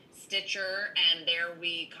to Stitcher, and there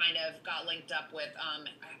we kind of got linked up with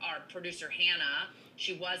our producer Hannah.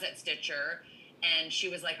 She was at Stitcher, and she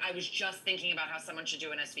was like, "I was just thinking about how someone should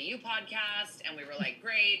do an SVU podcast," and we were like,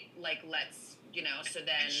 "Great, like let's." So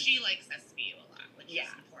then And she likes SVU a lot, which is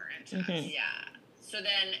important to us. Yeah.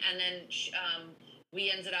 we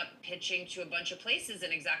ended up pitching to a bunch of places,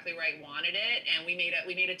 and Exactly Right wanted it, and we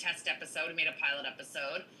made a test episode, we made a pilot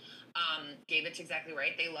episode, gave it to Exactly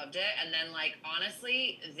Right, they loved it, and then like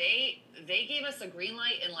honestly, they gave us a green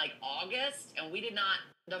light in like August, and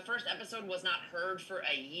the first episode was not heard for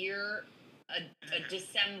a year, a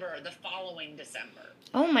December, the following December.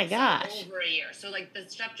 Oh my So gosh. over a year. So like the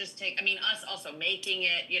stuff just us also making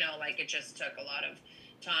it, like it just took a lot of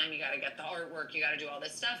time. You got to get the artwork, you got to do all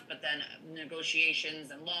this stuff, but then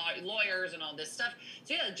negotiations and lawyers and all this stuff.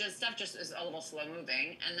 So yeah, stuff is a little slow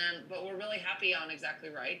moving. And then, but we're really happy on Exactly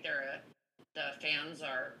Right. The fans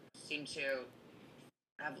seem to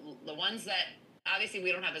have the ones that, obviously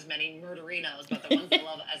we don't have as many murderinos, but the ones that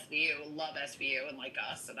love SVU and like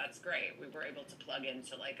us. So that's great. We were able to plug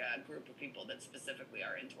into like a group of people that specifically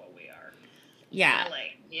are into what we are. Yeah. One,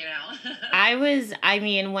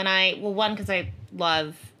 because I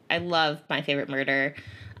love My Favorite Murder.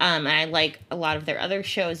 And I like a lot of their other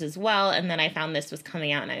shows as well. And then I found this was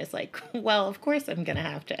coming out and I was like, well, of course I'm going to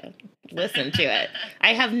have to listen to it.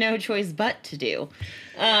 I have no choice but to do.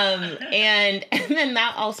 And then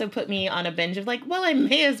that also put me on a binge of like, well, I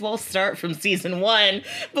may as well start from season 1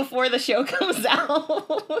 before the show comes out.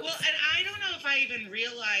 Well, and I don't know if I even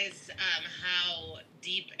realized how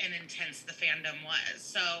deep and intense the fandom was.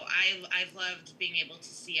 So I've loved being able to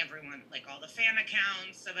see everyone, like all the fan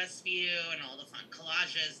accounts of SVU and all the fun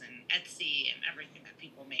collages and Etsy and everything that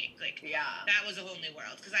people make. Like, yeah, that was a whole new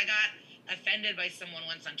world. Because I got offended by someone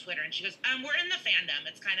once on Twitter, and she goes, we're in the fandom.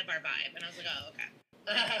 It's kind of our vibe. And I was like, oh, okay.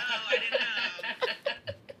 I didn't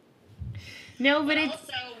know. No, but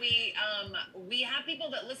also we have people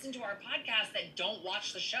that listen to our podcast that don't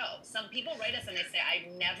watch the show. Some people write us and they say, I've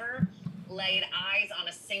never laid eyes on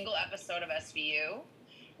a single episode of SVU,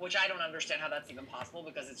 which I don't understand how that's even possible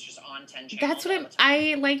because it's just on 10 channels. That's what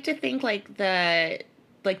I like to think, like the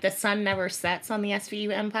sun never sets on the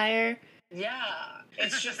SVU empire. Yeah,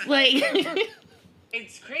 it's just like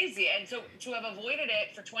it's crazy. And so to have avoided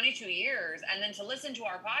it for 22 years and then to listen to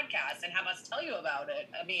our podcast and have us tell you about it,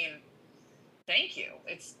 I mean, thank you.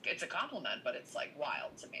 It's a compliment, but it's like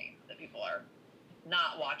wild to me that people are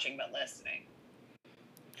not watching but listening.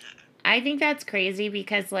 I think that's crazy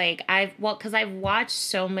because I've watched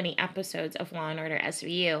so many episodes of Law & Order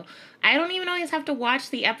SVU. I don't even always have to watch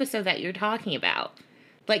the episode that you're talking about.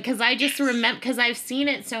 Like, because I just remember, because I've seen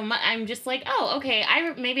it so much, I'm just like, oh, okay,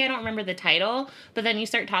 maybe I don't remember the title, but then you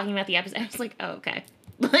start talking about the episode, I was like, oh, okay.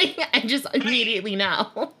 Like, I just immediately know.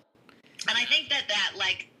 And I think that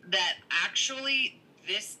actually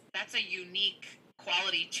that's a unique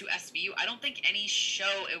quality to SVU. I don't think any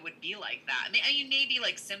show it would be like that. I mean, maybe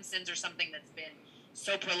like Simpsons or something that's been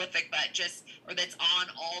so prolific, or that's on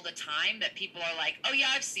all the time that people are like, oh yeah,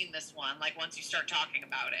 I've seen this one. Like once you start talking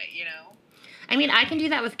about it, you know? I mean, I can do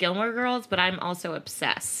that with Gilmore Girls, but I'm also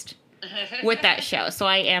obsessed with that show. So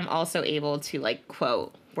I am also able to like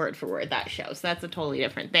quote word for word that show. So that's a totally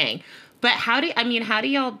different thing. But how do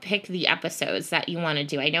y'all pick the episodes that you want to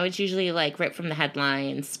do? I know it's usually like ripped from the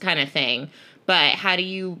headlines kind of thing, but how do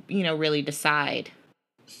you really decide?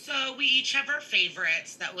 So we each have our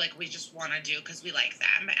favorites that we just want to do because we like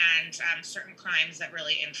them, and certain crimes that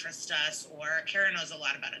really interest us. Or Kara knows a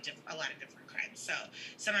lot about a lot of different crimes. So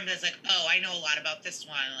someone is like, oh, I know a lot about this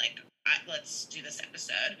one. Like, let's do this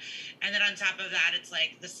episode. And then on top of that, it's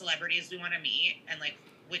like the celebrities we want to meet and like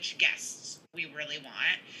which guests we really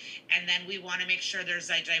want. And then we want to make sure there's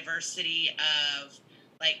a diversity of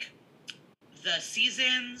like the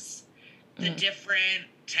seasons, the different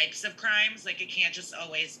types of crimes. Like it can't just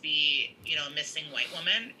always be, a missing white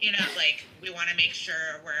woman, like we want to make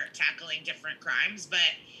sure we're tackling different crimes, but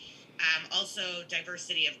also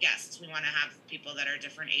diversity of guests. We want to have people that are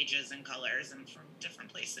different ages and colors and from different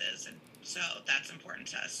places. And so that's important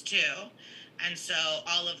to us too. And so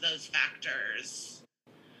all of those factors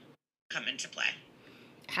come into play.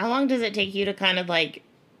 How long does it take you to kind of like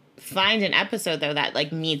find an episode though that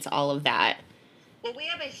like meets all of that? Well, we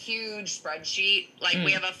have a huge spreadsheet. Like,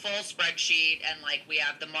 we have a full spreadsheet, and, like, we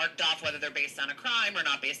have them marked off whether they're based on a crime or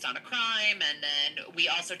not based on a crime. And then we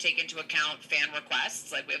also take into account fan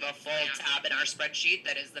requests. Like, we have a full tab in our spreadsheet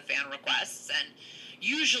that is the fan requests. And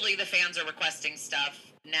usually the fans are requesting stuff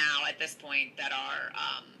now at this point that are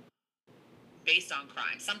based on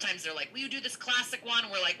crime. Sometimes they're like, will you do this classic one?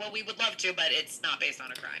 We're like, well, we would love to, but it's not based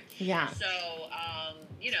on a crime. Yeah. So,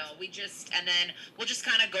 and then we'll just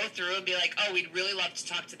kind of go through and be like, oh, we'd really love to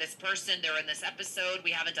talk to this person. They're in this episode. We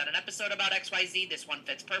haven't done an episode about XYZ. This one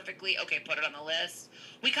fits perfectly. Okay, put it on the list.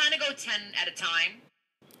 We kind of go 10 at a time.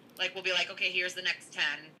 Like, we'll be like, okay, here's the next 10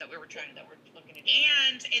 that we're looking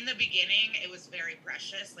And in the beginning, it was very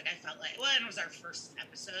precious. Like, I felt like, well, it was our first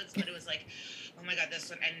episodes, but it was like, oh my God, this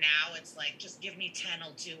one. And now it's like, just give me 10,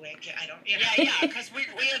 I'll do it. I don't, you know. Yeah, because we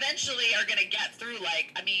eventually are going to get through,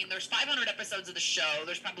 like, I mean, there's 500 episodes of the show.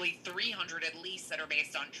 There's probably 300 at least that are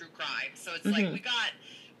based on true crime. So it's like,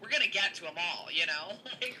 we're going to get to them all, you know?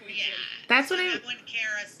 Like, That's so what when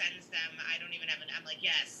Kara sends them, I don't even have I'm like,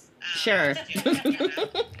 yes. Sure. You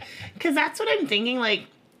know? Because that's what I'm thinking, like,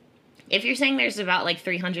 if you're saying there's about, like,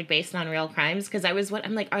 300 based on real crimes, because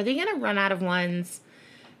I'm like, are they going to run out of ones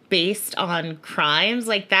based on crimes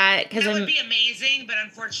like that? Because that would be amazing, but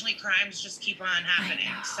unfortunately, crimes just keep on happening.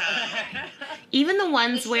 So even the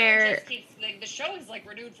ones where the show is like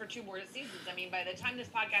renewed for 2 more seasons. I mean, by the time this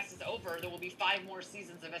podcast is over, there will be 5 more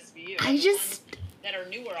seasons of SVU. I just that are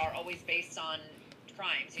newer are always based on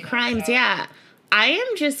crimes. You know? Crimes, so, yeah. I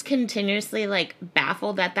am just continuously, like,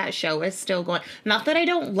 baffled that show is still going. Not that I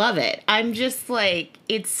don't love it. I'm just, like,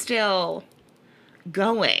 it's still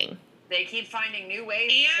going. They keep finding new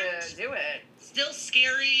ways to do it. Still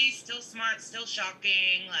scary, still smart, still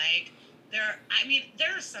shocking. Like,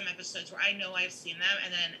 there are some episodes where I know I've seen them,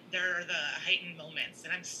 and then there are the heightened moments,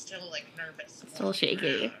 and I'm still, like, nervous. Still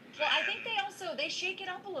shaky. Well, I think they shake it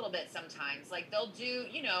up a little bit sometimes. Like, they'll do,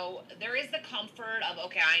 you know, there is the comfort of,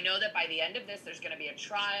 okay, I know that by the end of this, there's going to be a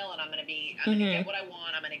trial, and I'm going to get what I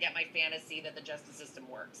want. I'm going to get my fantasy that the justice system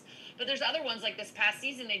works. But there's other ones, like this past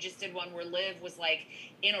season, they just did one where Liv was, like,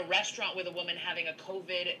 in a restaurant with a woman having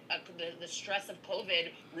the stress of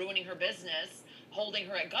COVID ruining her business, holding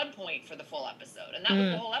her at gunpoint for the full episode. And that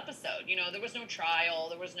was the whole episode. You know, there was no trial.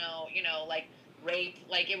 There was no, you know, like, rape.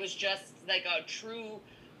 Like, it was just, like, a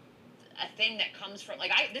thing that comes from,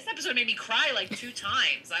 like, this episode made me cry, like, 2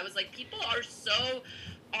 times. I was like, people are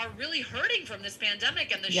really hurting from this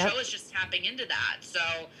pandemic, and the show is just tapping into that. So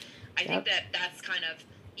I think that's kind of,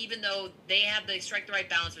 even though they strike the right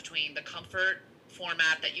balance between the comfort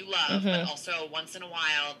format that you love, but also once in a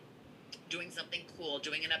while, doing something cool,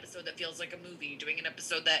 doing an episode that feels like a movie, doing an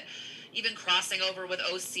episode that even crossing over with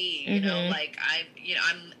OC, you know, like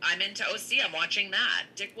I'm into OC. I'm watching that.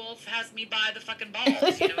 Dick Wolf has me by the fucking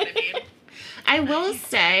balls. You know what I mean? I will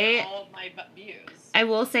say all of my views. I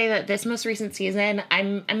will say that this most recent season,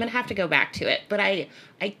 I'm gonna have to go back to it, but I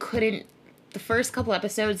couldn't. The first couple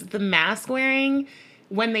episodes, the mask wearing,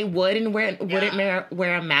 when they would and wouldn't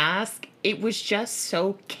wear a mask, it was just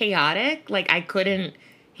so chaotic. Like, I couldn't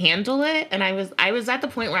handle it, and I was at the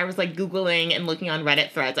point where I was, like, Googling and looking on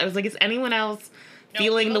Reddit threads. I was like, is anyone else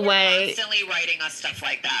feeling the way? Constantly writing us stuff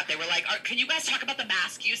like that. They were like, can you guys talk about the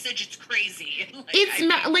mask usage? It's crazy. Like, it's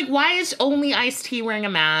not like, why is only Ice-T wearing a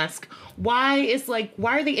mask? Why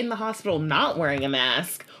are they in the hospital not wearing a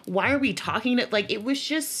mask? Why are we talking to, like, it was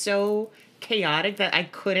just so chaotic that I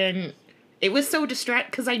couldn't. It was so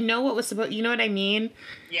because I know what was supposed, you know what I mean?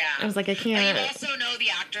 Yeah. I was like, I can't. And you also know the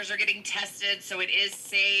actors are getting tested, so it is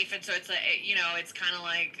safe, and so it's like, you know, it's kind of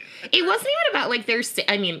like. It wasn't even about, like, their.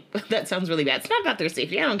 I mean, that sounds really bad. It's not about their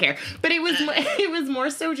safety. I don't care. But it was more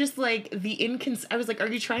so just like I was like, are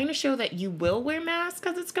you trying to show that you will wear masks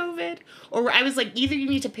because it's COVID? Or I was like, either you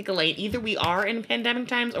need to pick a lane. Either we are in pandemic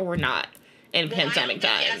times or we're not in pandemic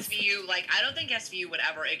times. I don't think SVU would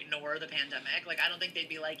ever ignore the pandemic. Like, I don't think they'd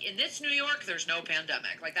be like, in this New York, there's no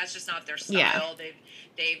pandemic. Like, that's just not their style. Yeah.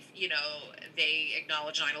 They've, you know, they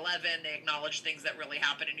acknowledge 9/11. They acknowledge things that really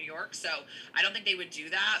happen in New York. So I don't think they would do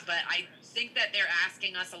that. But I think that they're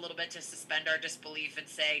asking us a little bit to suspend our disbelief and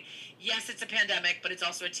say, yes, it's a pandemic, but it's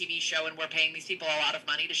also a TV show, and we're paying these people a lot of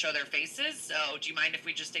money to show their faces. So do you mind if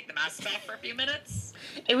we just take the masks off for a few minutes?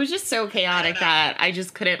 It was just so chaotic that I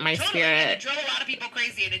just couldn't, my spirit. And it drove a lot of people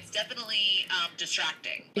crazy, and it's definitely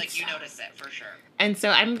distracting. Like, you notice it for sure. And so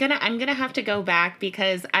I'm gonna have to go back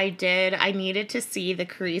because I needed to see the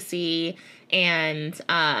Carisi and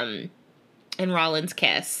Rollins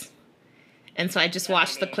kiss. And so I just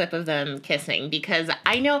watched the clip of them kissing because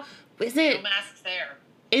I know, No masks there.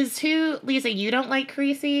 Lisa, you don't like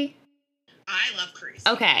Carisi? I love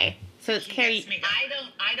Carisi. Okay. So it's Carrie.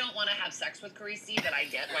 I don't want to have sex with Carisi, but I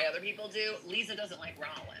get why other people do. Lisa doesn't like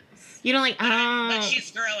Rollins. You don't like, but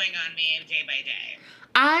she's growing on me day by day.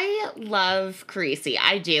 I love Carisi.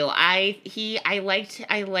 I do. I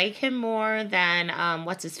like him more than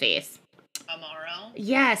what's his face? Amaro?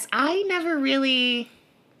 Yes, I never really.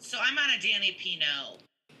 So I'm on a Danny Pino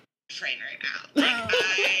train right now.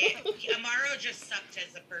 Like, Amaro just sucked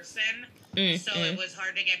as a person, so it was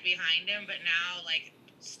hard to get behind him. But now, like,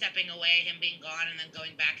 stepping away, him being gone, and then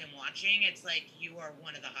going back and watching, it's like, you are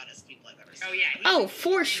one of the hottest people I've ever seen. Oh yeah. Oh,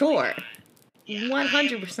 for sure. Yeah,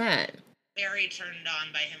 100%. Very turned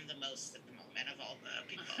on by him the most at the moment of all the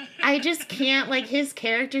people. I just can't, like, his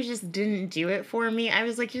character just didn't do it for me. I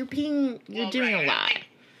was like, you're doing Right. a lot.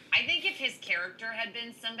 I think if his character had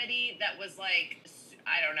been somebody that was like,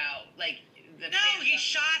 I don't know, like the No, he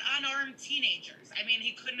shot unarmed teenagers. I mean,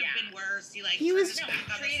 he couldn't have been worse. He He was- tried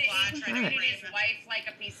to treated, on the squad, tried to treated rape his him. wife like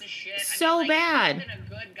a piece of shit. So I mean, like, bad. If he had been a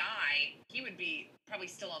good guy, he would be probably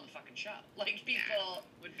still on the fucking show. Like people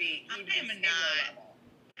would be. I he'd be am stable not- level.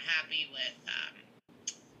 Happy with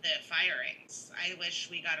the firings. I wish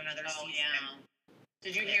we got another Oh season. yeah.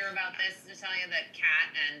 Did you hear about this, Natalia? That Kat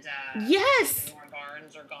and Yes! More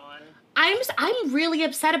Barnes are gone. I'm really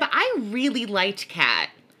upset about. I really liked Kat.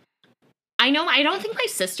 I know. I don't think my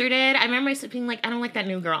sister did. I remember my sister being like, "I don't like that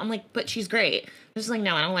new girl." I'm like, "But she's great." I'm just like,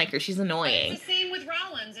 "No, I don't like her. She's annoying." It's the same with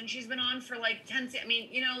Rollins, and she's been on for like 10. I mean,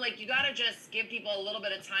 you know, like you gotta just give people a little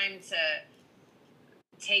bit of time to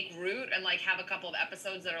take root and like have a couple of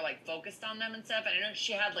episodes that are like focused on them and stuff. And I know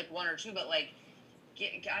she had like one or two, but like,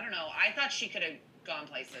 I don't know. I thought she could have gone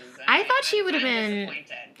places. And I thought she would have I'm been.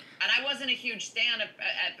 disappointed. And I wasn't a huge stan at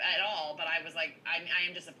all, but I was like, I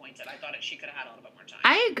am disappointed. I thought she could have had a little bit more time.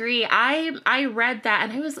 I agree. I read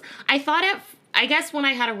that and I thought I guess when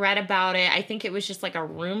I had read about it, I think it was just like a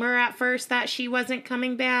rumor at first that she wasn't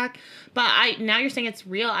coming back. But now you're saying it's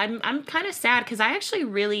real. I'm kind of sad because I actually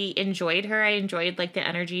really enjoyed her. I enjoyed like the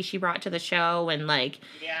energy she brought to the show and like,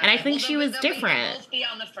 and I think she was different. They'll both be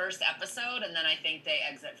on the first episode, and then I think they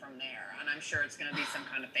exit from there. And I'm sure it's going to be some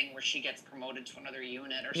kind of thing where she gets promoted to another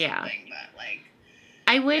unit or something. But like,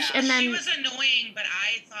 I wish, and then she was annoying, but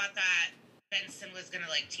I thought that Benson was gonna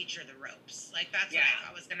like teach her the ropes. Like that's what I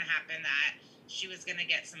thought was gonna happen. That she was gonna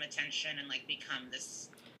get some attention and like become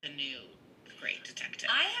the new great detective.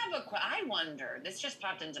 I wonder. This just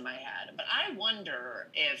popped into my head, but I wonder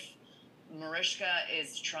if Mariska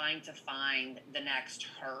is trying to find the next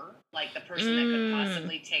her, like the person that could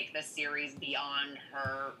possibly take the series beyond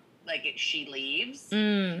her. Like she leaves,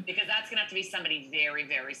 because that's gonna have to be somebody very,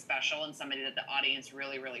 very special and somebody that the audience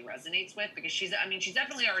really, really resonates with. Because she's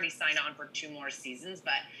definitely already signed on for 2 more seasons,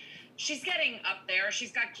 but she's getting up there.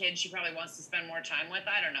 She's got kids she probably wants to spend more time with.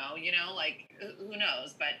 I don't know, you know, like who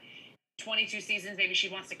knows? But 22 seasons, maybe she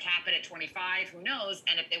wants to cap it at 25. Who knows?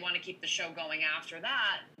 And if they want to keep the show going after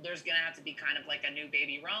that, there's gonna have to be kind of like a new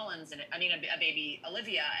baby Rollins and a baby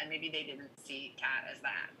Olivia, and maybe they didn't see Kat as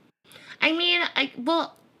that. I mean,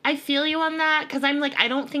 I feel you on that because I'm like, I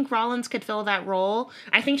don't think Rollins could fill that role.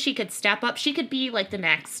 I think she could step up. She could be like the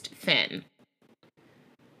next Finn.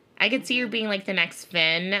 I could see her being like the next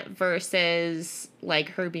Finn versus like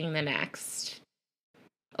her being the next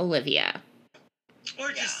Olivia.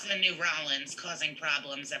 Or just the new Rollins causing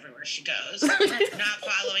problems everywhere she goes. Not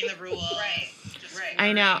following the rules. Right.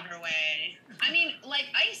 I know. Her way. I mean, like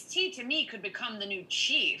Ice-T to me could become the new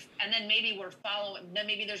chief, and then maybe we're following. Then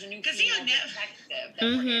maybe there's a new female detective that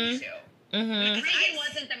we're into. Because Regan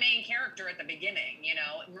wasn't the main character at the beginning, you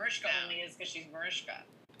know. Mariska only is because she's Mariska.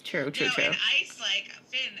 True. And Ice, like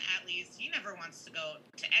Finn, at least he never wants to go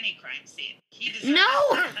to any crime scene. He deserves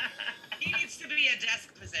He needs to be a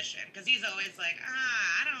desk position because he's always like,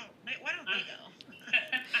 why don't they go?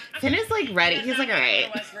 Finn is like ready. He's like, all right.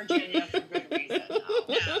 West Virginia for good reason.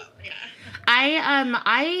 No, yeah.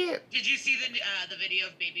 I Did you see the video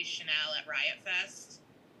of Baby Chanel at Riot Fest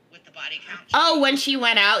with the body count? Oh, when she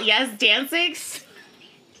went out, yes, dancing.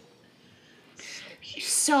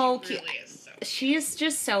 So cute. She really is so cute. She's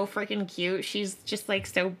just so freaking cute. She's just like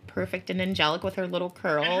so perfect and angelic with her little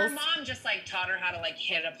curls. And her mom just like taught her how to like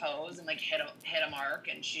hit a pose and like hit a mark,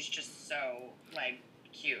 and she's just so like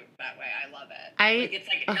cute that way. I love it. Like it's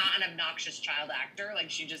like not an obnoxious child actor. Like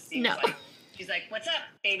she just seems like she's like, "What's up,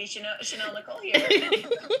 baby Chanel Nicole here."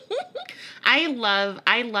 I love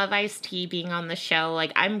Ice-T being on the show.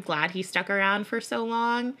 Like I'm glad he stuck around for so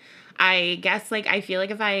long. I guess like I feel like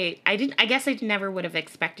if I guess I never would have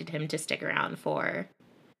expected him to stick around for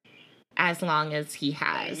as long as he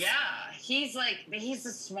has. Yeah, he's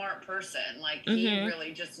a smart person. Like he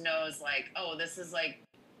really just knows like, oh, this is like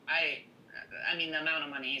I mean, the amount of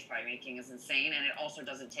money he's probably making is insane, and it also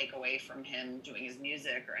doesn't take away from him doing his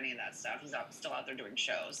music or any of that stuff. He's still out there doing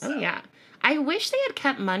shows. So. Oh yeah, I wish they had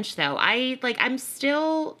kept Munch though. I'm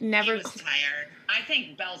still never. He was tired. I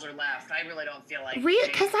think Belzer left. I really don't feel like.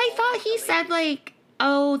 Because I thought he said like,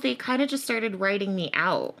 oh, they kind of just started writing me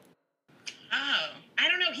out. Oh, I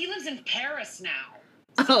don't know. He lives in Paris now.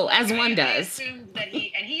 Oh, as one I does. assumed that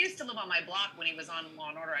he used to live on my block when he was on Law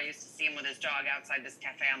and Order. I used to see him with his dog outside this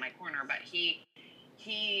cafe on my corner. But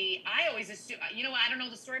I always assume, you know, I don't know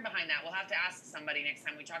the story behind that. We'll have to ask somebody next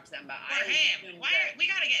time we talk to them. But we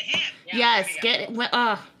gotta get him. Yes,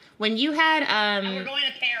 When you had And we're going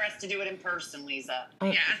to Paris to do it in person, Lisa. oh,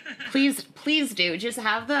 Yeah. please do. Just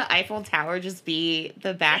have the Eiffel Tower just be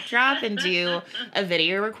the backdrop and do a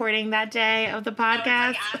video recording that day of the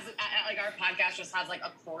podcast. So it's like our podcast just has like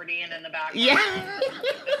accordion in the background. Yeah.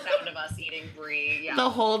 The sound of us eating brie. Yeah.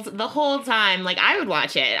 The whole time, like I would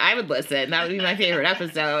watch it. I would listen. That would be my favorite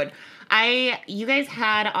episode. You guys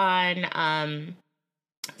had on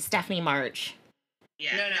Stephanie March.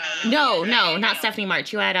 Yeah. No, not Stephanie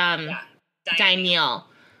March. You had Diane Neal. Neal. Oh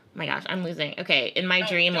my gosh, I'm losing. Okay, in my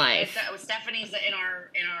dream life. Stephanie's in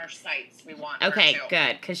our sites. We want. Okay, her too.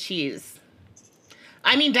 good, because she's.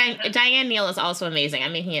 I mean, Diane Neal is also amazing.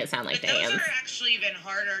 I'm making it sound like But those Diane's. are actually even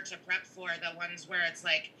harder to prep for. The ones where it's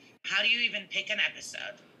like, how do you even pick an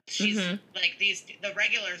episode? She's like the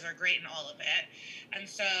regulars are great in all of it, and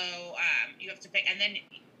so you have to pick, and then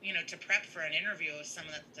to prep for an interview with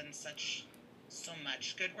someone that's done so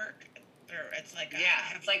much good work. It's like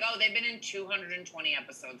it's like, oh, they've been in 220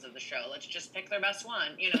 episodes of the show. Let's just pick their best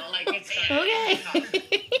one. Like it's Okay.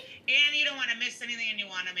 And you don't want to miss anything, and you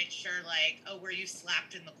want to make sure, like, oh, were you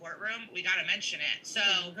slapped in the courtroom? We got to mention it. So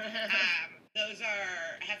those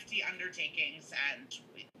are hefty undertakings, and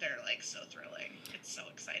they're like so thrilling. It's so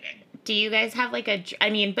exciting. Do you guys have like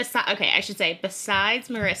besides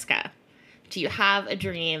Mariska, do you have a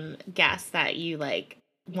dream guest that you like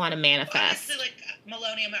want to manifest? Honestly, like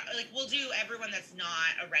Maloney, like we'll do everyone that's not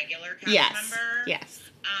a regular cast member. Yes.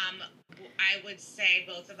 I would say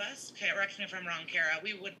both of us. Correct me if I'm wrong, Kara.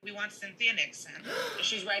 We want Cynthia Nixon.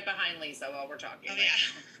 She's right behind Lisa while we're talking. Oh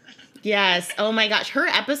yeah. Yes. Oh my gosh, her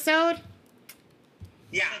episode.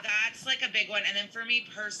 Yeah. So that's like a big one. And then for me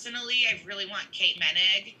personally, I really want Kate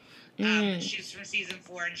Menig. She's from season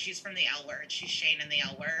 4, and she's from the L Word. She's Shane in the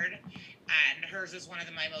L Word. And hers is one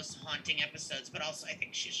of my most haunting episodes, but also I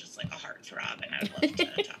think she's just like a heartthrob, and I would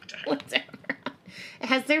love to talk to her. Whatever.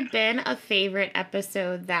 Has there been a favorite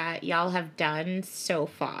episode that y'all have done so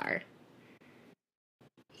far?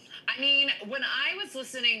 I mean, when I was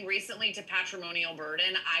listening recently to Patrimonial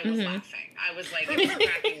Burden, I was laughing. I was like, it was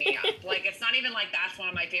cracking me up. Like, it's not even like that's one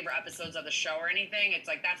of my favorite episodes of the show or anything. It's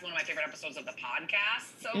like that's one of my favorite episodes of the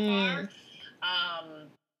podcast so far.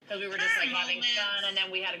 Because we were just like having fun, and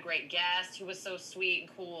then we had a great guest who was so sweet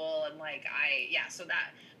and cool, and like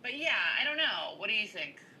but yeah, I don't know. What do you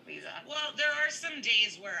think, Lisa? Well, there are some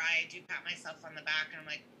days where I do pat myself on the back, and I'm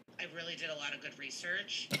like, I really did a lot of good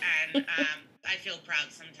research, and I feel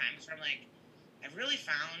proud sometimes where I'm like, I've really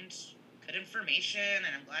found good information,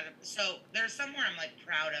 and I'm glad. So there's some where I'm like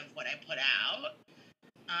proud of what I put out,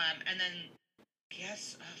 and then.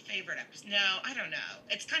 Yes, favorite episode. No, I don't know.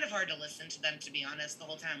 It's kind of hard to listen to them, to be honest. The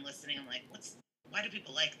whole time I'm listening, I'm like, why do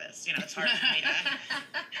people like this? It's hard for me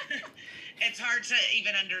to, it's hard to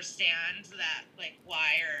even understand that, like,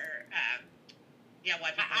 why people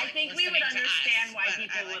I think we would understand why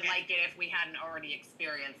people would like it if we hadn't already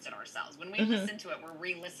experienced it ourselves. When we listen to it, we're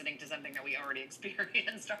re-listening to something that we already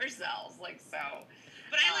experienced ourselves, like so.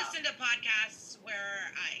 But I listen to podcasts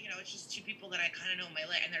where it's just two people that I kind of know in my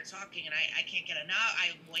life, and they're talking, and I can't get enough.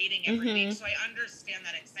 I'm waiting every week, so I understand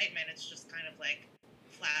that excitement. It's just kind of like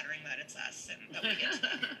flattering that it's us and that we get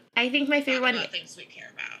to I think my favorite one. About things we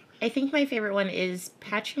care about. I think my favorite one is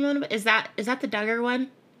Patrimony. Is that the Duggar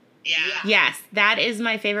one? Yeah. Yes, that is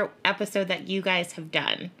my favorite episode that you guys have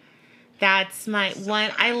done. That's my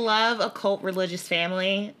one. I love a cult religious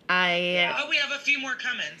family. We have a few more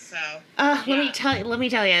coming. So. Let me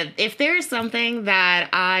tell you. If there's something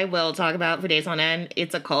that I will talk about for days on end,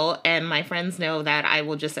 it's a cult, and my friends know that I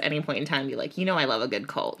will just at any point in time be like, I love a good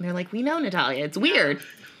cult, and they're like, we know, Natalia. It's weird.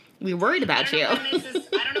 We're worried about you. I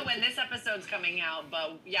don't know when this episode's coming out,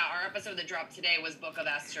 but yeah, our episode that dropped today was Book of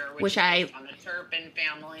Esther, which is based on the Turpin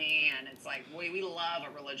family, and it's like we love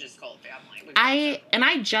a religious cult family.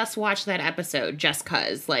 I just watched that episode just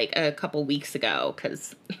cause like a couple weeks ago,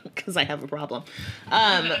 cause I have a problem.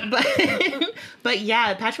 But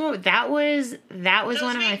yeah, Patrick, that was Those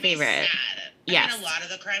one of my favorite. Yes. I mean, a lot of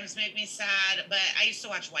the crimes make me sad, but I used to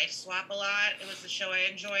watch Wife Swap a lot. It was the show I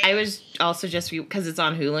enjoyed. I was also just because it's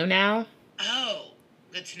on Hulu now. Oh,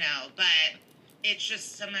 good to know. But it's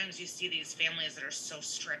just sometimes you see these families that are so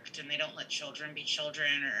strict, and they don't let children be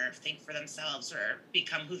children or think for themselves or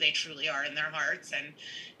become who they truly are in their hearts, and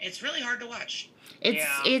it's really hard to watch.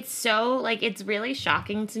 It's so like it's really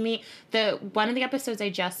shocking to me. One of the episodes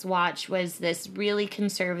I just watched was this really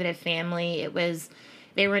conservative family.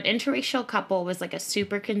 They were an interracial couple, was like a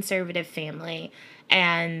super conservative family.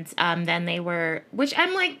 And then they were, which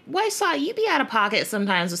I'm like, why saw you be out of pocket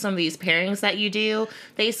sometimes with some of these pairings that you do?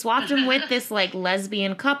 They swapped them with this like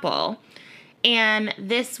lesbian couple. And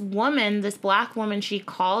this woman, this black woman, she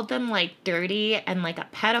called them like dirty and like a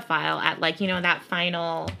pedophile at like, you know, that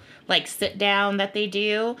final like sit down that they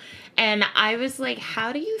do. And I was like,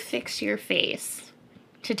 how do you fix your face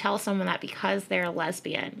to tell someone that because they're a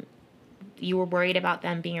lesbian, you were worried about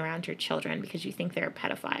them being around your children because you think they're a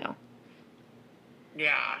pedophile?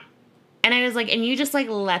 Yeah. And I was like, and you just like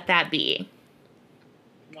let that be.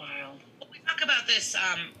 Wild. We talk about this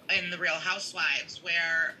in the Real Housewives,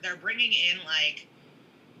 where they're bringing in like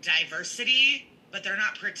diversity, but they're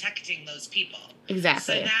not protecting those people.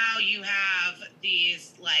 Exactly. So now you have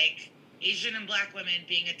these like Asian and black women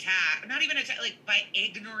being attacked, not even attacked, like by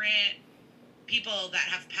ignorant people that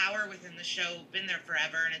have power within the show, been there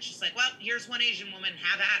forever, and it's just like, well, here's one Asian woman,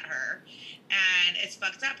 have at her. And it's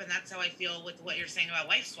fucked up, and that's how I feel with what you're saying about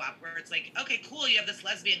Wife Swap, where it's like, okay, cool, you have this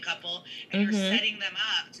lesbian couple, and you're setting them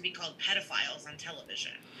up to be called pedophiles on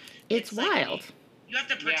television. It's wild. Like, you have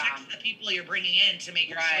to protect the people you're bringing in to make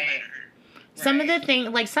your show better. Some of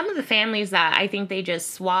the some of the families that I think they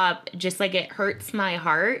just swap, just like it hurts my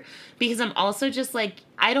heart because I'm also just like,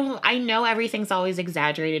 I know everything's always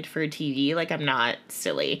exaggerated for TV. Like, I'm not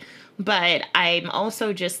silly, but I'm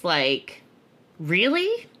also just like,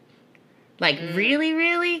 really? Like, really,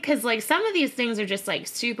 really? Because, like, some of these things are just, like,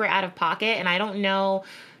 super out of pocket, and I don't know.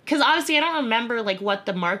 Because, obviously, I don't remember, like, what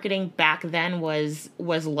the marketing back then was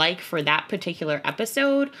like for that particular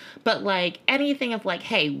episode. But, like, anything of, like,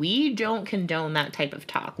 hey, we don't condone that type of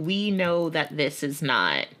talk. We know that this is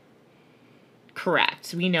not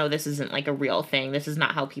correct. We know this isn't, like, a real thing. This is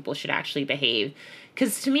not how people should actually behave.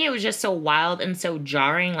 Because, to me, it was just so wild and so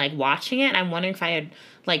jarring, like, watching it. And I'm wondering if I had...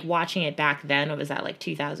 like, watching it back then, what was that, like,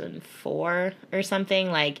 2004 or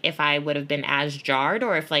something? Like, if I would have been as jarred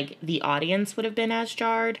or if, like, the audience would have been as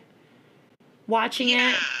jarred watching it.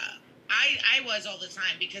 Yeah, I was all the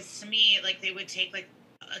time because to me, like, they would take, like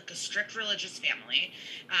a strict religious family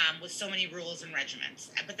with so many rules and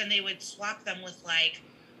regiments. But then they would swap them with, like,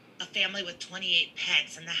 a family with 28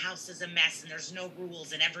 pets and the house is a mess and there's no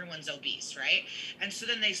rules and everyone's obese, right? And so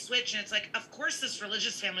then they switch and it's like, of course this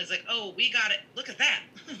religious family is like, oh, we got it. Look at them.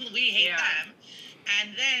 We hate them.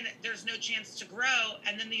 And then there's no chance to grow.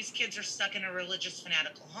 And then these kids are stuck in a religious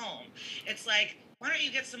fanatical home. It's like, why don't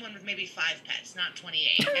you get someone with maybe 5 pets, not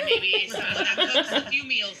 28? And maybe someone that cooks a few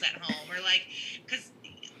meals at home, or like, because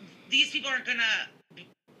these people aren't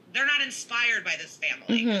they're not inspired by this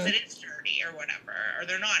family because it is dirty or whatever, or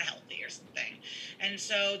they're not healthy or something. And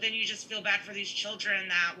so then you just feel bad for these children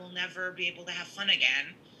that will never be able to have fun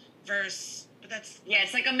again. But that's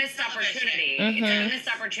it's like a missed opportunity. It's like a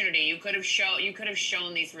missed opportunity. You could have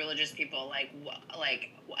shown these religious people like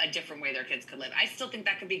a different way their kids could live. I still think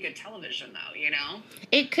that could be good television, though. You know,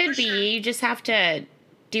 it could be. Sure. You just have to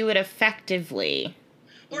do it effectively.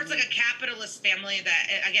 Or it's like a capitalist family that,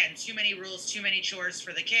 again, too many rules, too many chores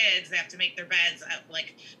for the kids. They have to make their beds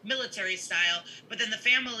like military style. But then the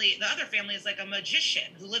other family is like a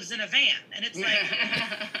magician who lives in a van. And it's like,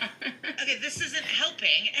 okay, this isn't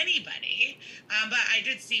helping anybody. But I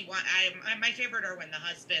did see one. My favorite are when the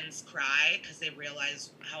husbands cry because they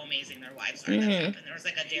realize how amazing their wives are. That happened. There was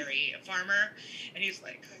like a dairy farmer, and he's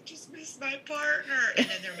like, I just miss my partner. And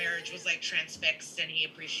then their marriage was like transfixed, and he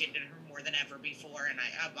appreciated her more than ever before. And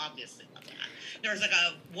I obviously love that. There was like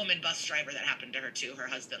a woman bus driver that happened to her too. Her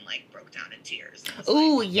husband like broke down in tears.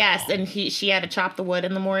 Oh, like, yes, and she had to chop the wood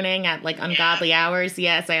in the morning at like ungodly hours.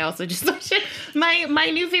 Yes, I also just watched it. My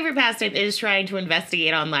new favorite pastime is trying to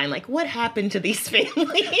investigate online, like what happened to these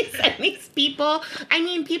families and these people. I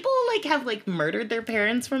mean, people like have like murdered their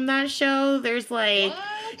parents from that show. There's like,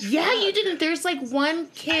 what? Yeah, you didn't. There's like one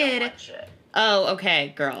kid. Oh,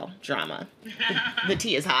 okay, girl, drama. The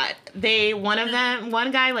tea is hot.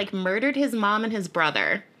 One guy, like, murdered his mom and his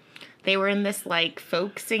brother. They were in this, like,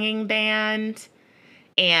 folk singing band.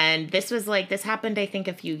 And this happened, I think,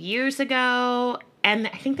 a few years ago. And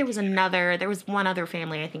I think there was one other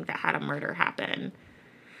family, I think, that had a murder happen.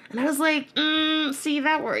 And I was like, see,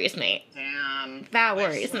 that worries me. Damn. That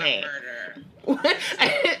worries me. Murder.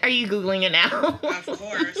 Are you Googling it now? Of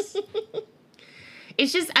course.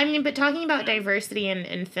 It's just, I mean, but talking about diversity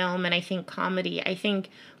in film and I think comedy, I think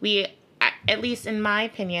we, at least in my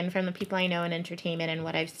opinion, from the people I know in entertainment and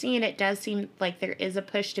what I've seen, it does seem like there is a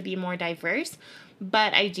push to be more diverse.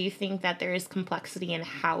 But I do think that there is complexity in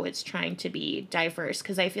how it's trying to be diverse.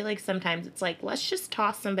 Because I feel like sometimes it's like, let's just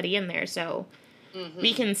toss somebody in there so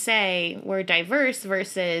we can say we're diverse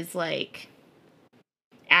versus like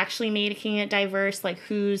actually making it diverse, like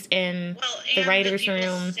who's in the writer's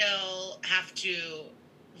room. Still have to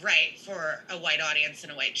write for a white audience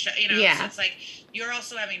and a white show, you know? Yeah. So it's like you're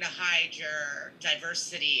also having to hide your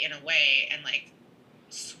diversity in a way and like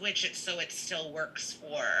switch it so it still works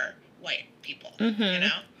for white people, Mm-hmm. you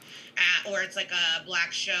know? Or it's like a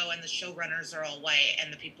black show and the showrunners are all white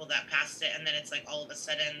and the people that passed it, and then it's like all of a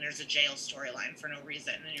sudden there's a jail storyline for no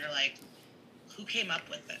reason, and you're like, who came up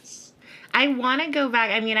with this? I want to go back.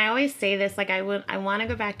 I mean, I always say this, like, I want to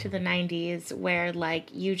go back to the 90s where, like,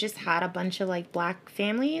 you just had a bunch of, like, black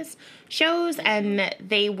families shows, and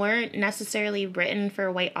they weren't necessarily written for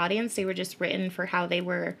a white audience. They were just written for how they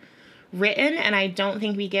were written, and I don't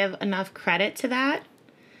think we give enough credit to that.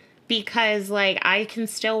 Because, like, I can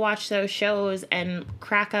still watch those shows and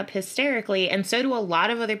crack up hysterically, and so do a lot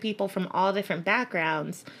of other people from all different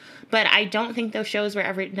backgrounds. But I don't think those shows were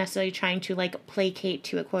ever necessarily trying to, like, placate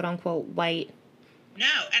to a quote-unquote white No,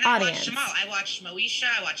 and audience. I watched them all. I watched Moesha,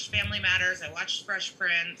 I watched Family Matters, I watched Fresh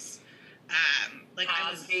Prince. Like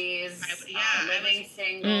Cosby's, I Living was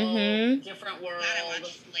Single, Mhm. Different that I World.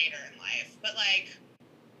 watched later in life. But, like,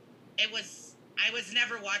 I was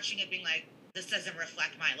never watching it being like, this doesn't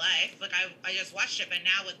reflect my life. Like, I just watched it, but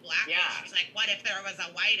now with Blackish, Yeah. it's like, what if there was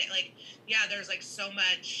a white, like, yeah, there's, like, so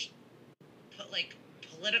much,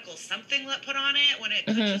 political something put on it when it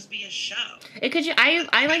could Mhm. just be a show. It could. I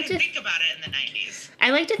like didn't to. think about it in the 90s.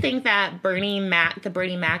 I like to think that the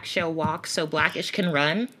Bernie Mac show walks so Blackish can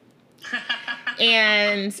run.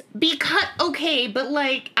 And okay, but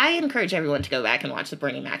like I encourage everyone to go back and watch the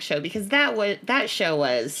Bernie Mac show because that show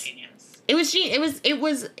was Genius. it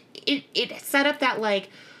set up that like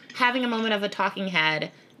having a moment of a talking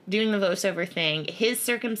head, doing the voiceover thing. His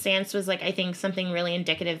circumstance was like I think something really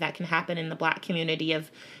indicative that can happen in the black community of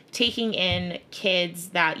taking in kids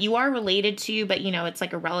that you are related to, but you know, it's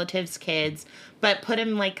like a relative's kids, but put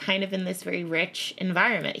him like kind of in this very rich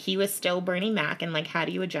environment. He was still Bernie Mac, and like how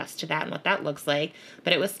do you adjust to that and what that looks like,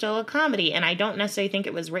 but it was still a comedy, and I don't necessarily think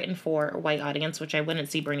it was written for a white audience, which I wouldn't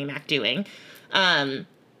see Bernie Mac doing. And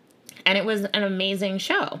it was an amazing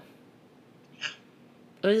show.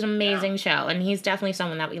 It was an amazing show, and he's definitely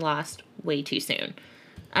someone that we lost way too soon.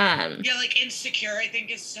 Yeah, like Insecure, I think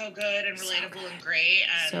is so good and relatable and great.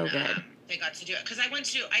 And, So good. They got to do it because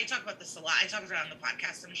I talk about this a lot. I talked about it on the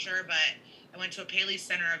podcast, I'm sure, but I went to a Paley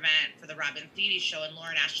Center event for the Robin Thede show, and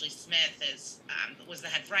Lauren Ashley Smith was the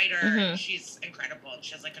head writer. Mhm. And she's incredible.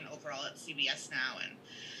 She has like an overall at CBS now, and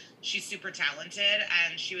she's super talented.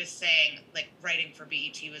 And she was saying like writing for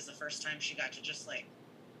BET was the first time she got to just like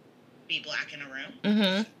be black in a room.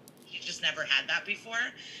 Mm-hmm. She just never had that before,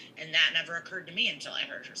 and that never occurred to me until I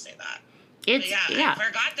heard her say that. It's But I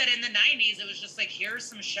forgot that in the 90s it was just like, here's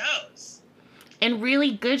some shows. and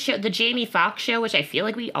really good show. The Jamie Foxx show, which I feel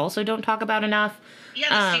like we also don't talk about enough. Yeah,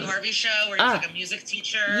 the Steve Harvey show where he's like a music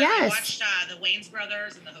teacher. Yes. I watched the Wayans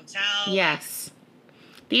Brothers in the hotel. Yes,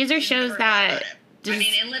 these are shows Never that. heard of it. I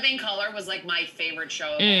mean, In Living Color was like my favorite show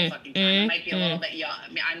of all fucking time. It might be a little bit young. I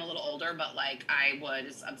mean, I'm a little older, but like I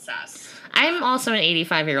was obsessed. I'm also an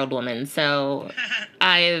 85-year-old woman, so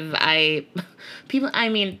I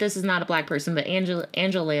mean, this is not a black person, but Angela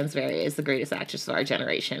Lansbury is the greatest actress of our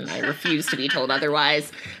generation. I refuse to be told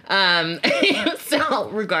otherwise. So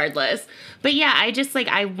regardless, but yeah,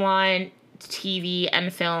 I want TV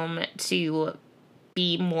and film to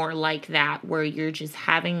be more like that, where you're just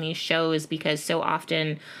having these shows, because so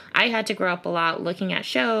often I had to grow up a lot looking at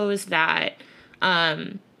shows that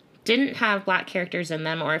didn't have black characters in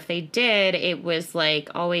them, or if they did, it was like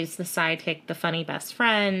always the sidekick, the funny best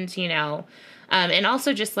friend, you know, and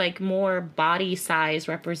also just like more body size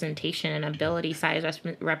representation and ability size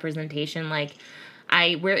representation. Like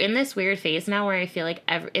we're in this weird phase now where I feel like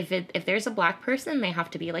if there's a black person, they have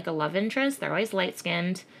to be like a love interest. They're always light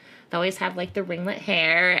skinned. They always have like the ringlet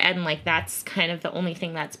hair, and like that's kind of the only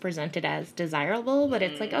thing that's presented as desirable. But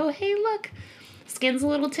it's like, oh hey, look, skin's a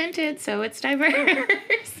little tinted, so it's diverse.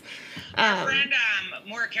 Our friend,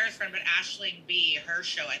 Maura Kara's friend, but Aisling B, her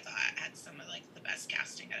show I thought had some of like the best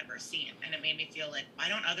casting I'd ever seen, and it made me feel like, why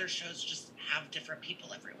don't other shows just have different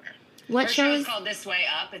people everywhere? What Her show show is is called This Way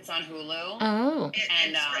Up. It's on Hulu. Oh,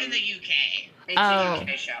 And, It's in the UK. It's a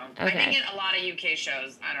UK show. I okay. think a lot of UK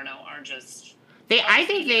shows, I don't know, are just... I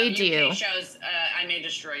think they do. UK shows, I May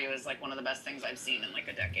Destroy You is like one of the best things I've seen in like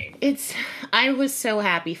a decade. I was so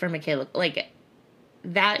happy for Michaela. Like,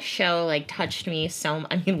 that show, like, touched me so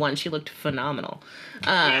much. I mean, one, she looked phenomenal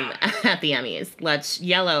at the Emmys.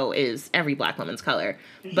 Yellow is every black woman's color.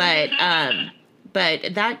 But,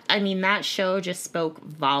 that show just spoke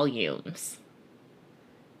volumes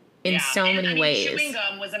in so many ways. Chewing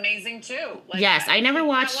Gum was amazing, too. Like, yes, I never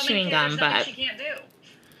watched Chewing Gum, but... She can't do.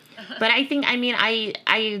 But I think, I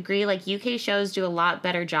agree, like, UK shows do a lot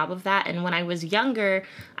better job of that, and when I was younger,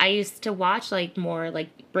 I used to watch, like, more, like,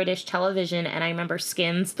 British television, and I remember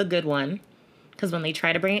Skins, the good one, because when they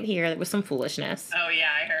try to bring it here, it was some foolishness. Oh, yeah,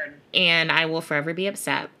 I heard. And I will forever be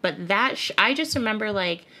upset. But that, I just remember,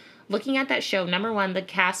 like, looking at that show, number one, the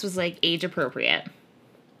cast was, like, age appropriate.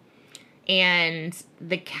 And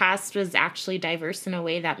the cast was actually diverse in a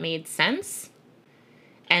way that made sense.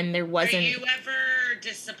 And there wasn't... Are you ever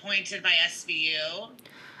disappointed by SVU?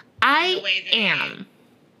 I am.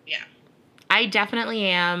 Yeah. I definitely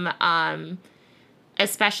am.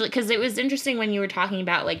 Especially because it was interesting when you were talking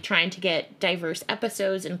about, like, trying to get diverse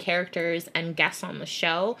episodes and characters and guests on the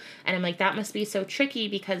show. And I'm like, that must be so tricky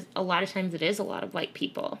because a lot of times it is a lot of white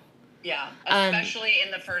people. Yeah, especially in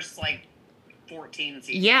the first, like, 14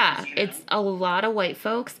 seasons. Yeah, you know? it's a lot of white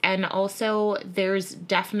folks. And also there's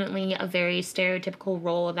definitely a very stereotypical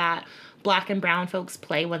role that Black and brown folks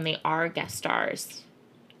play when they are guest stars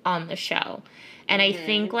on the show. And I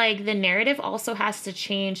think, like, the narrative also has to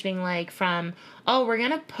change, being like, from, oh, we're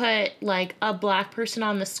going to put, like, a Black person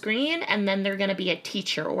on the screen and then they're going to be a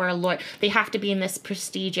teacher or a lawyer. They have to be in this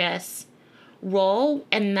prestigious role,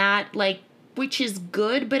 and that, like, which is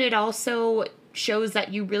good, but it also shows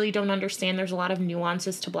that you really don't understand there's a lot of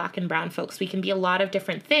nuances to Black and brown folks. We can be a lot of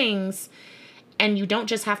different things, and you don't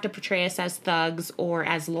just have to portray us as thugs or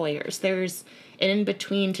as lawyers. There's an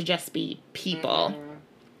in-between to just be people.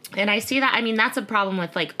 And I see that, I mean, that's a problem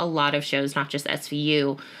with, like, a lot of shows, not just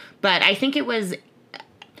SVU. But I think it was,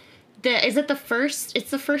 it's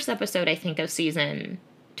the first episode, I think, of season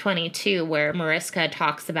 22, where Mariska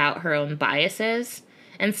talks about her own biases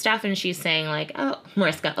and stuff, and she's saying, like, oh,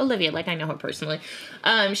 Mariska, Olivia, like, I know her personally.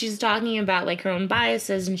 She's talking about, like, her own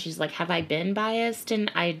biases, and she's like, have I been biased?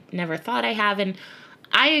 And I never thought I have, and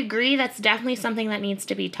I agree that's definitely something that needs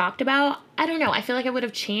to be talked about. I don't know, I feel like I would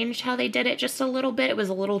have changed how they did it just a little bit. It was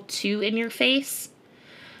a little too in your face.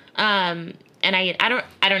 And I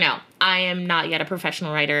don't know. I am not yet a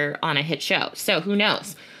professional writer on a hit show, so who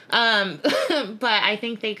knows? But I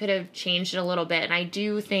think they could have changed it a little bit, and I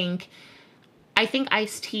think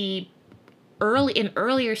Ice-T in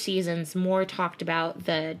earlier seasons more talked about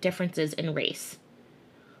the differences in race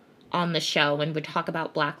on the show and would talk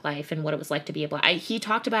about Black life and what it was like to be a Black. He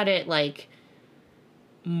talked about it, like,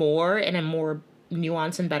 more in a more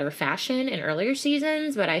nuanced and better fashion in earlier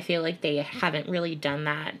seasons, but I feel like they haven't really done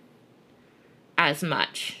that as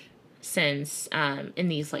much since in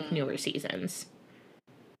these, like, newer seasons,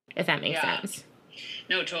 if that makes sense.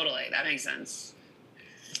 No, totally, that makes sense.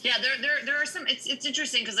 Yeah, there are some. It's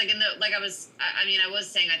interesting because, like, I was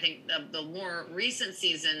saying, I think the more recent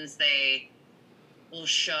seasons they will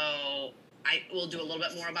show. I will do a little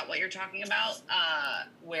bit more about what you're talking about.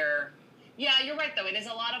 Where, yeah, you're right though. It is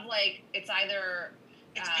a lot of, like, it's either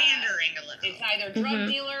pandering a little. It's either drug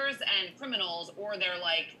dealers and criminals, or they're,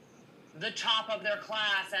 like, the top of their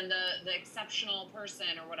class and the exceptional person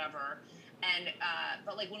or whatever. And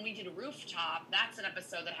but, like, when we did Rooftop, that's an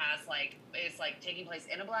episode that has, like, is, like, taking place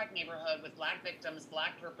in a Black neighborhood with Black victims,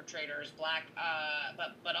 Black perpetrators, Black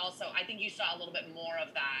but also I think you saw a little bit more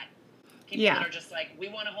of that. People that are just like, we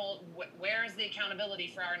want to hold, where is the accountability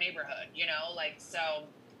for our neighborhood, you know? Like, so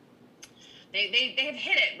they have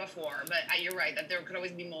hit it before, but you're right that there could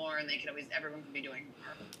always be more, and everyone could be doing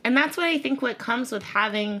more. And that's what I think what comes with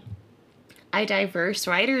having a diverse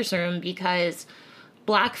writer's room, because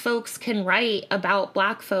Black folks can write about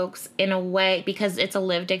Black folks in a way, because it's a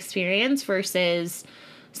lived experience versus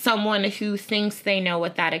someone who thinks they know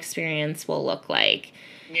what that experience will look like.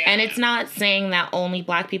 Yeah. And it's not saying that only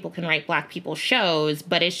Black people can write Black people shows,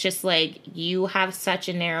 but it's just like, you have such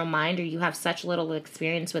a narrow mind, or you have such little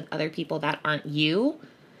experience with other people that aren't you,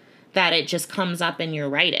 that it just comes up in your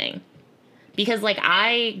writing. Because, like,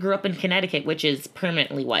 I grew up in Connecticut, which is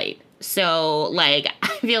permanently white. So, like, I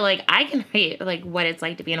feel like I can write, like, what it's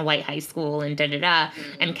like to be in a white high school and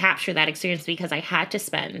and capture that experience, because I had to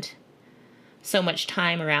spend so much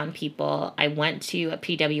time around people. I went to a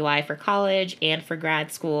PWI for college and for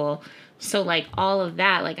grad school. So, like, all of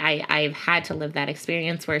that, like, I've had to live that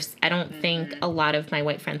experience, where I don't think a lot of my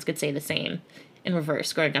white friends could say the same in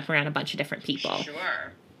reverse, growing up around a bunch of different people.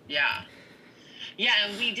 Sure. Yeah. Yeah,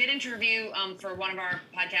 and we did interview for one of our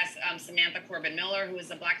podcasts Samantha Corbin Miller, who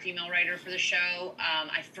is a Black female writer for the show.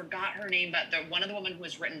 I forgot her name, but one of the women who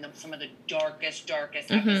has written some of the darkest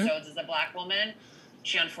episodes is a Black woman.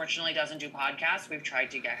 She unfortunately doesn't do podcasts. We've tried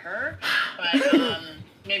to get her, but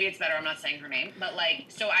maybe it's better I'm not saying her name. But, like,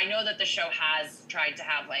 so I know that the show has tried to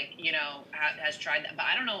have, like, you know, has tried that, but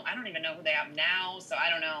I don't know. I don't even know who they have now, so I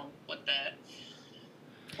don't know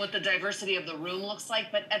what the diversity of the room looks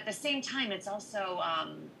like. But at the same time, it's also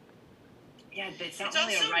it's not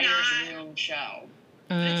really a writer's room show.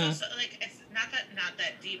 It's also, like, not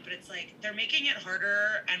that deep, but it's like they're making it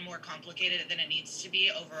harder and more complicated than it needs to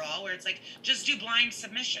be overall, where it's like, just do blind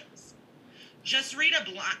submissions. Just read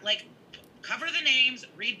cover the names,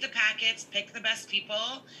 read the packets, pick the best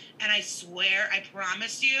people, and I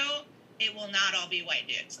promise you, it will not all be white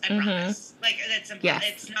dudes. I promise. Like,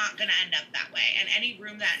 it's not going to end up that way. And any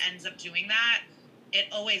room that ends up doing that, it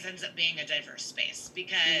always ends up being a diverse space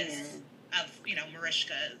because of,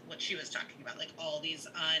 Mariska, what she was talking about, like all these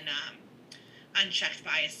unchecked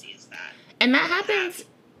biases that. And that happens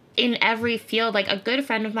in every field. Like, a good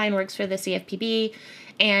friend of mine works for the CFPB,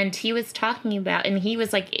 and he was talking about, and he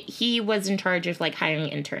was like, he was in charge of like hiring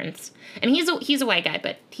interns, and he's a white guy,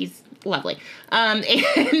 but he's lovely. And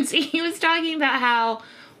he was talking about how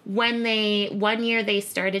one year they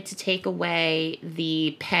started to take away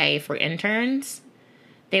the pay for interns.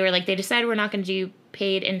 They were like, they decided we're not going to do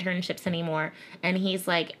paid internships anymore. And he's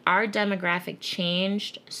like, our demographic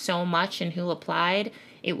changed so much in who applied.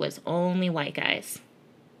 It was only white guys.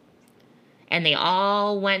 And they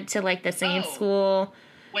all went to like the same school.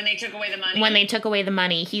 When they took away the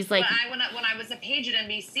money. He's like... When I was a page at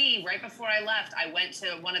NBC, right before I left, I went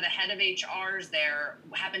to one of the head of HRs there,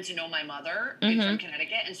 who happened to know my mother from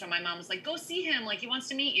Connecticut. And so my mom was like, go see him. Like, he wants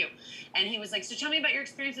to meet you. And he was like, so tell me about your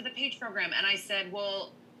experience with the page program. And I said,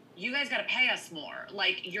 well, you guys got to pay us more.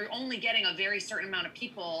 Like, you're only getting a very certain amount of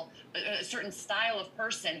people, a certain style of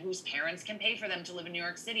person whose parents can pay for them to live in New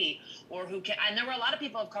York City, or who can. And there were a lot of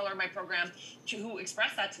people of color in my program who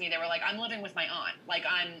expressed that to me. They were like, I'm living with my aunt. Like,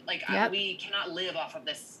 we cannot live off of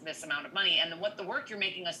this amount of money. And the work you're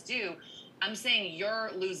making us do, I'm saying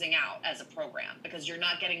you're losing out as a program because you're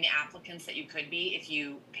not getting the applicants that you could be if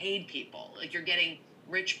you paid people. Like, you're getting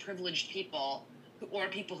rich, privileged people, or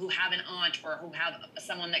people who have an aunt or who have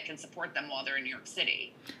someone that can support them while they're in New York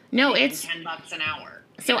City. No, it's $10 an hour.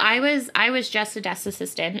 So I was just a desk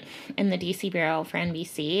assistant in the DC bureau for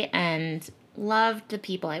NBC and loved the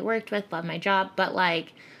people I worked with, loved my job. But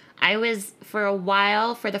like, I was for a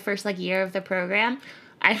while, for the first like year of the program,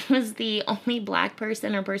 I was the only Black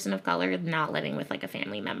person or person of color not living with like a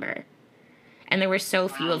family member. And there were so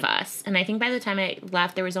few of us. And I think by the time I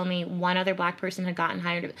left, there was only one other Black person had gotten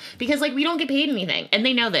hired. Because, like, we don't get paid anything. And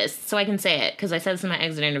they know this, so I can say it. Because I said this in my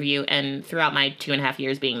exit interview and throughout my 2.5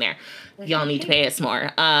 years being there. Y'all need to pay us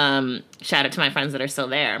more. Shout out to my friends that are still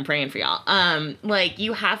there. I'm praying for y'all. Like,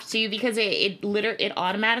 you have to, because it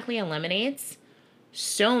automatically eliminates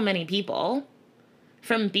so many people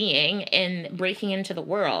from being and breaking into the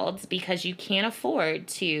world because you can't afford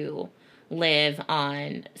to live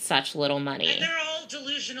on such little money. And they're all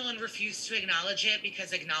delusional and refuse to acknowledge it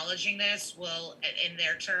because acknowledging this will, in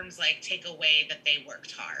their terms, like take away that they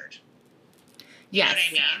worked hard. Yes.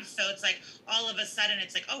 You know what I mean? So it's like all of a sudden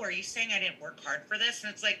it's like, oh, are you saying I didn't work hard for this?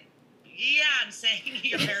 And it's like, yeah, I'm saying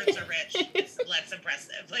your parents are rich. It's less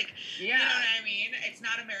impressive. Like, you know what I mean? It's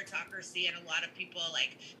not a meritocracy, and a lot of people,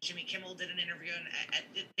 like Jimmy Kimmel did an interview, and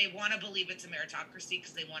they want to believe it's a meritocracy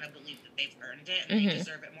because they want to believe that they've earned it and they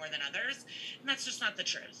deserve it more than others, and that's just not the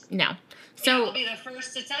truth. No. So I'll be the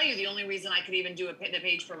first to tell you the only reason I could even do the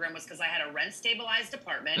page program was because I had a rent-stabilized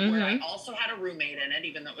apartment where I also had a roommate in it,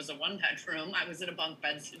 even though it was a one-bedroom. I was in a bunk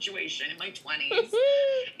bed situation in my 20s.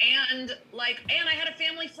 And I had a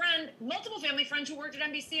family friend, multiple family friends who worked at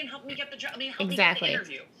NBC and helped me get the job. I mean, helped me get the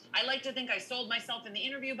interview. I like to think I sold myself in the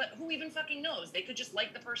interview, but who even fucking knows? They could just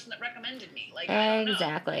like the person that recommended me. Like, I don't know.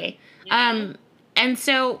 Exactly. You know? And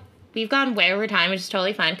so we've gone way over time, which is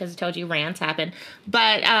totally fine because I told you rants happen.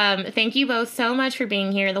 But thank you both so much for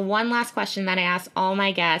being here. The one last question that I ask all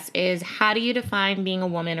my guests is, how do you define being a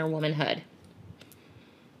woman or womanhood?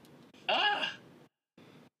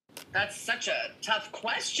 That's such a tough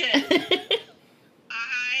question.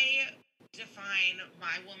 I define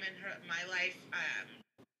my womanhood, my life,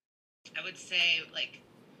 I would say, like,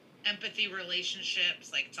 empathy,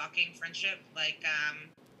 relationships, like, talking, friendship, like,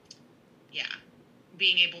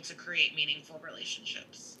 being able to create meaningful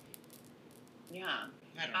relationships. Yeah.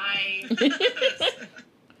 I don't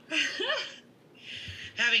know.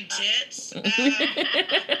 Having tits.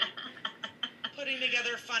 Putting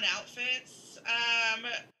together fun outfits.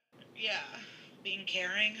 Being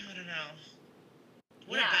caring. I don't know.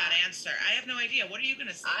 What a bad answer. I have no idea. What are you going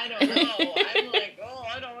to say? I don't know. I'm like,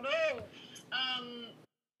 I don't know.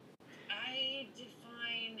 I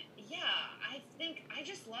define, I think I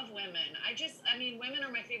just love women. Women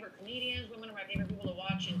are my favorite comedians. Women are my favorite people to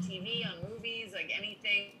watch in TV, on movies, like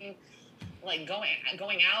anything. Like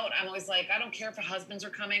going out, I'm always like, I don't care if the husbands are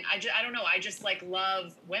coming. I don't know. I just like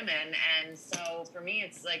love women. And so for me,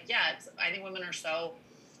 it's like, I think women are so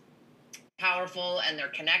powerful and they're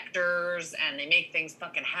connectors and they make things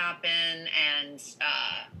fucking happen. And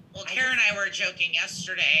well, Karen and I were joking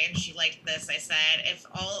yesterday, and she liked this. I said, if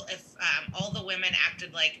all the women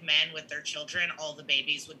acted like men with their children, all the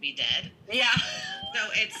babies would be dead. Yeah. So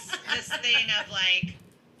it's this thing of like,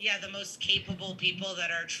 yeah, the most capable people that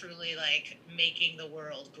are truly like making the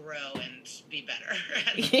world grow and be better.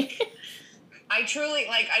 I truly,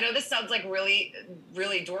 like, I know this sounds like really,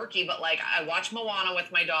 really dorky, but like I watch Moana with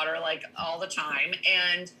my daughter like all the time,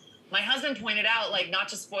 and my husband pointed out, like, not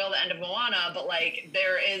to spoil the end of Moana, but like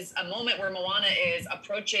there is a moment where Moana is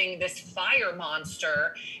approaching this fire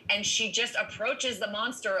monster, and she just approaches the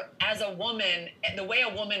monster as a woman, the way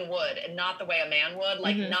a woman would, and not the way a man would,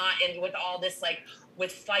 like not in with all this like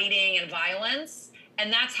with fighting and violence. And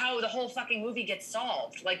that's how the whole fucking movie gets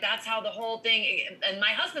solved. Like, that's how the whole thing, and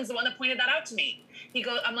my husband's the one that pointed that out to me. He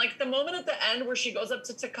goes, I'm like, the moment at the end where she goes up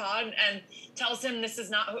to Taka and tells him this is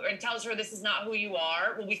not who, and tells her this is not who you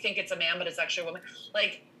are. Well, we think it's a man, but it's actually a woman.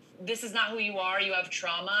 Like, this is not who you are. You have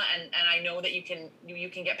trauma, and I know that you can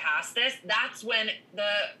get past this. That's when the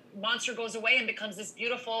monster goes away and becomes this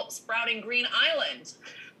beautiful sprouting green island.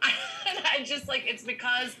 I just, like, it's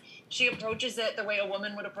because she approaches it the way a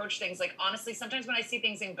woman would approach things. Like, honestly, sometimes when I see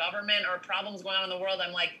things in government or problems going on in the world,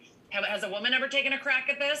 I'm like, has a woman ever taken a crack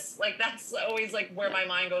at this? Like, that's always like where my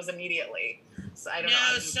mind goes immediately. So I don't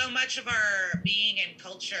know. So much of our being and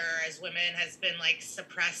culture as women has been like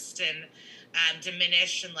suppressed and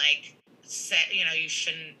diminished, and like set, you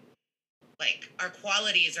shouldn't, like, our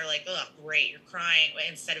qualities are like, oh, great, you're crying,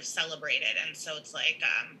 instead of celebrated. And so it's like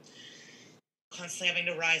constantly having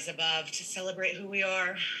to rise above to celebrate who we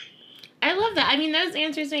are. I love that. I mean, those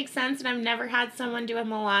answers make sense, and I've never had someone do a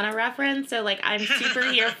Moana reference, so, like, I'm super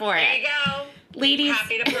here for it. There you go. Ladies,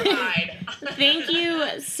 happy to provide. Thank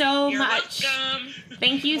you so You're much. welcome.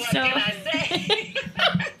 Thank you What so can I say?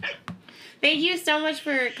 Thank you so much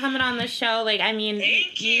for coming on the show. Like, I mean,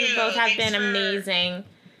 Thank you you. both have Thanks been for amazing.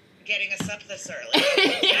 Getting us up this early.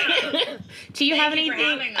 Do you have Thank you for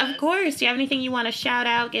anything? having us. Of course. Do you have anything you want to shout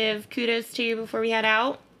out, give kudos to before we head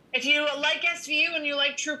out? If you like SVU and you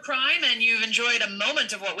like true crime And you've enjoyed a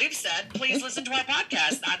moment of what we've said, please listen to our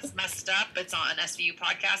podcast. That's Messed Up. It's on SVU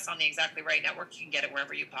Podcast on the Exactly Right Network. You can get it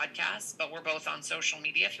wherever you podcast. But we're both on social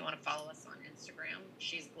media if you want to follow us on Instagram.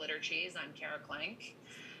 She's Glitter Cheese. I'm Kara Clank.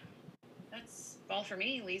 That's all for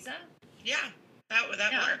me, Lisa. Yeah, that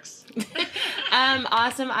works.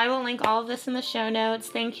 Awesome. I will link all of this in the show notes.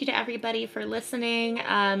 Thank you to everybody for listening.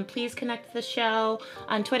 Please connect to the show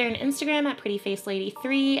on Twitter and Instagram at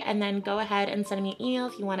PrettyFaceLady3, and then go ahead and send me an email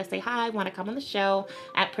if you want to say hi, want to come on the show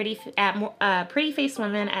at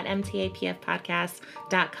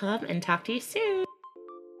prettyfacewomen@mtapfpodcast.com, and talk to you soon.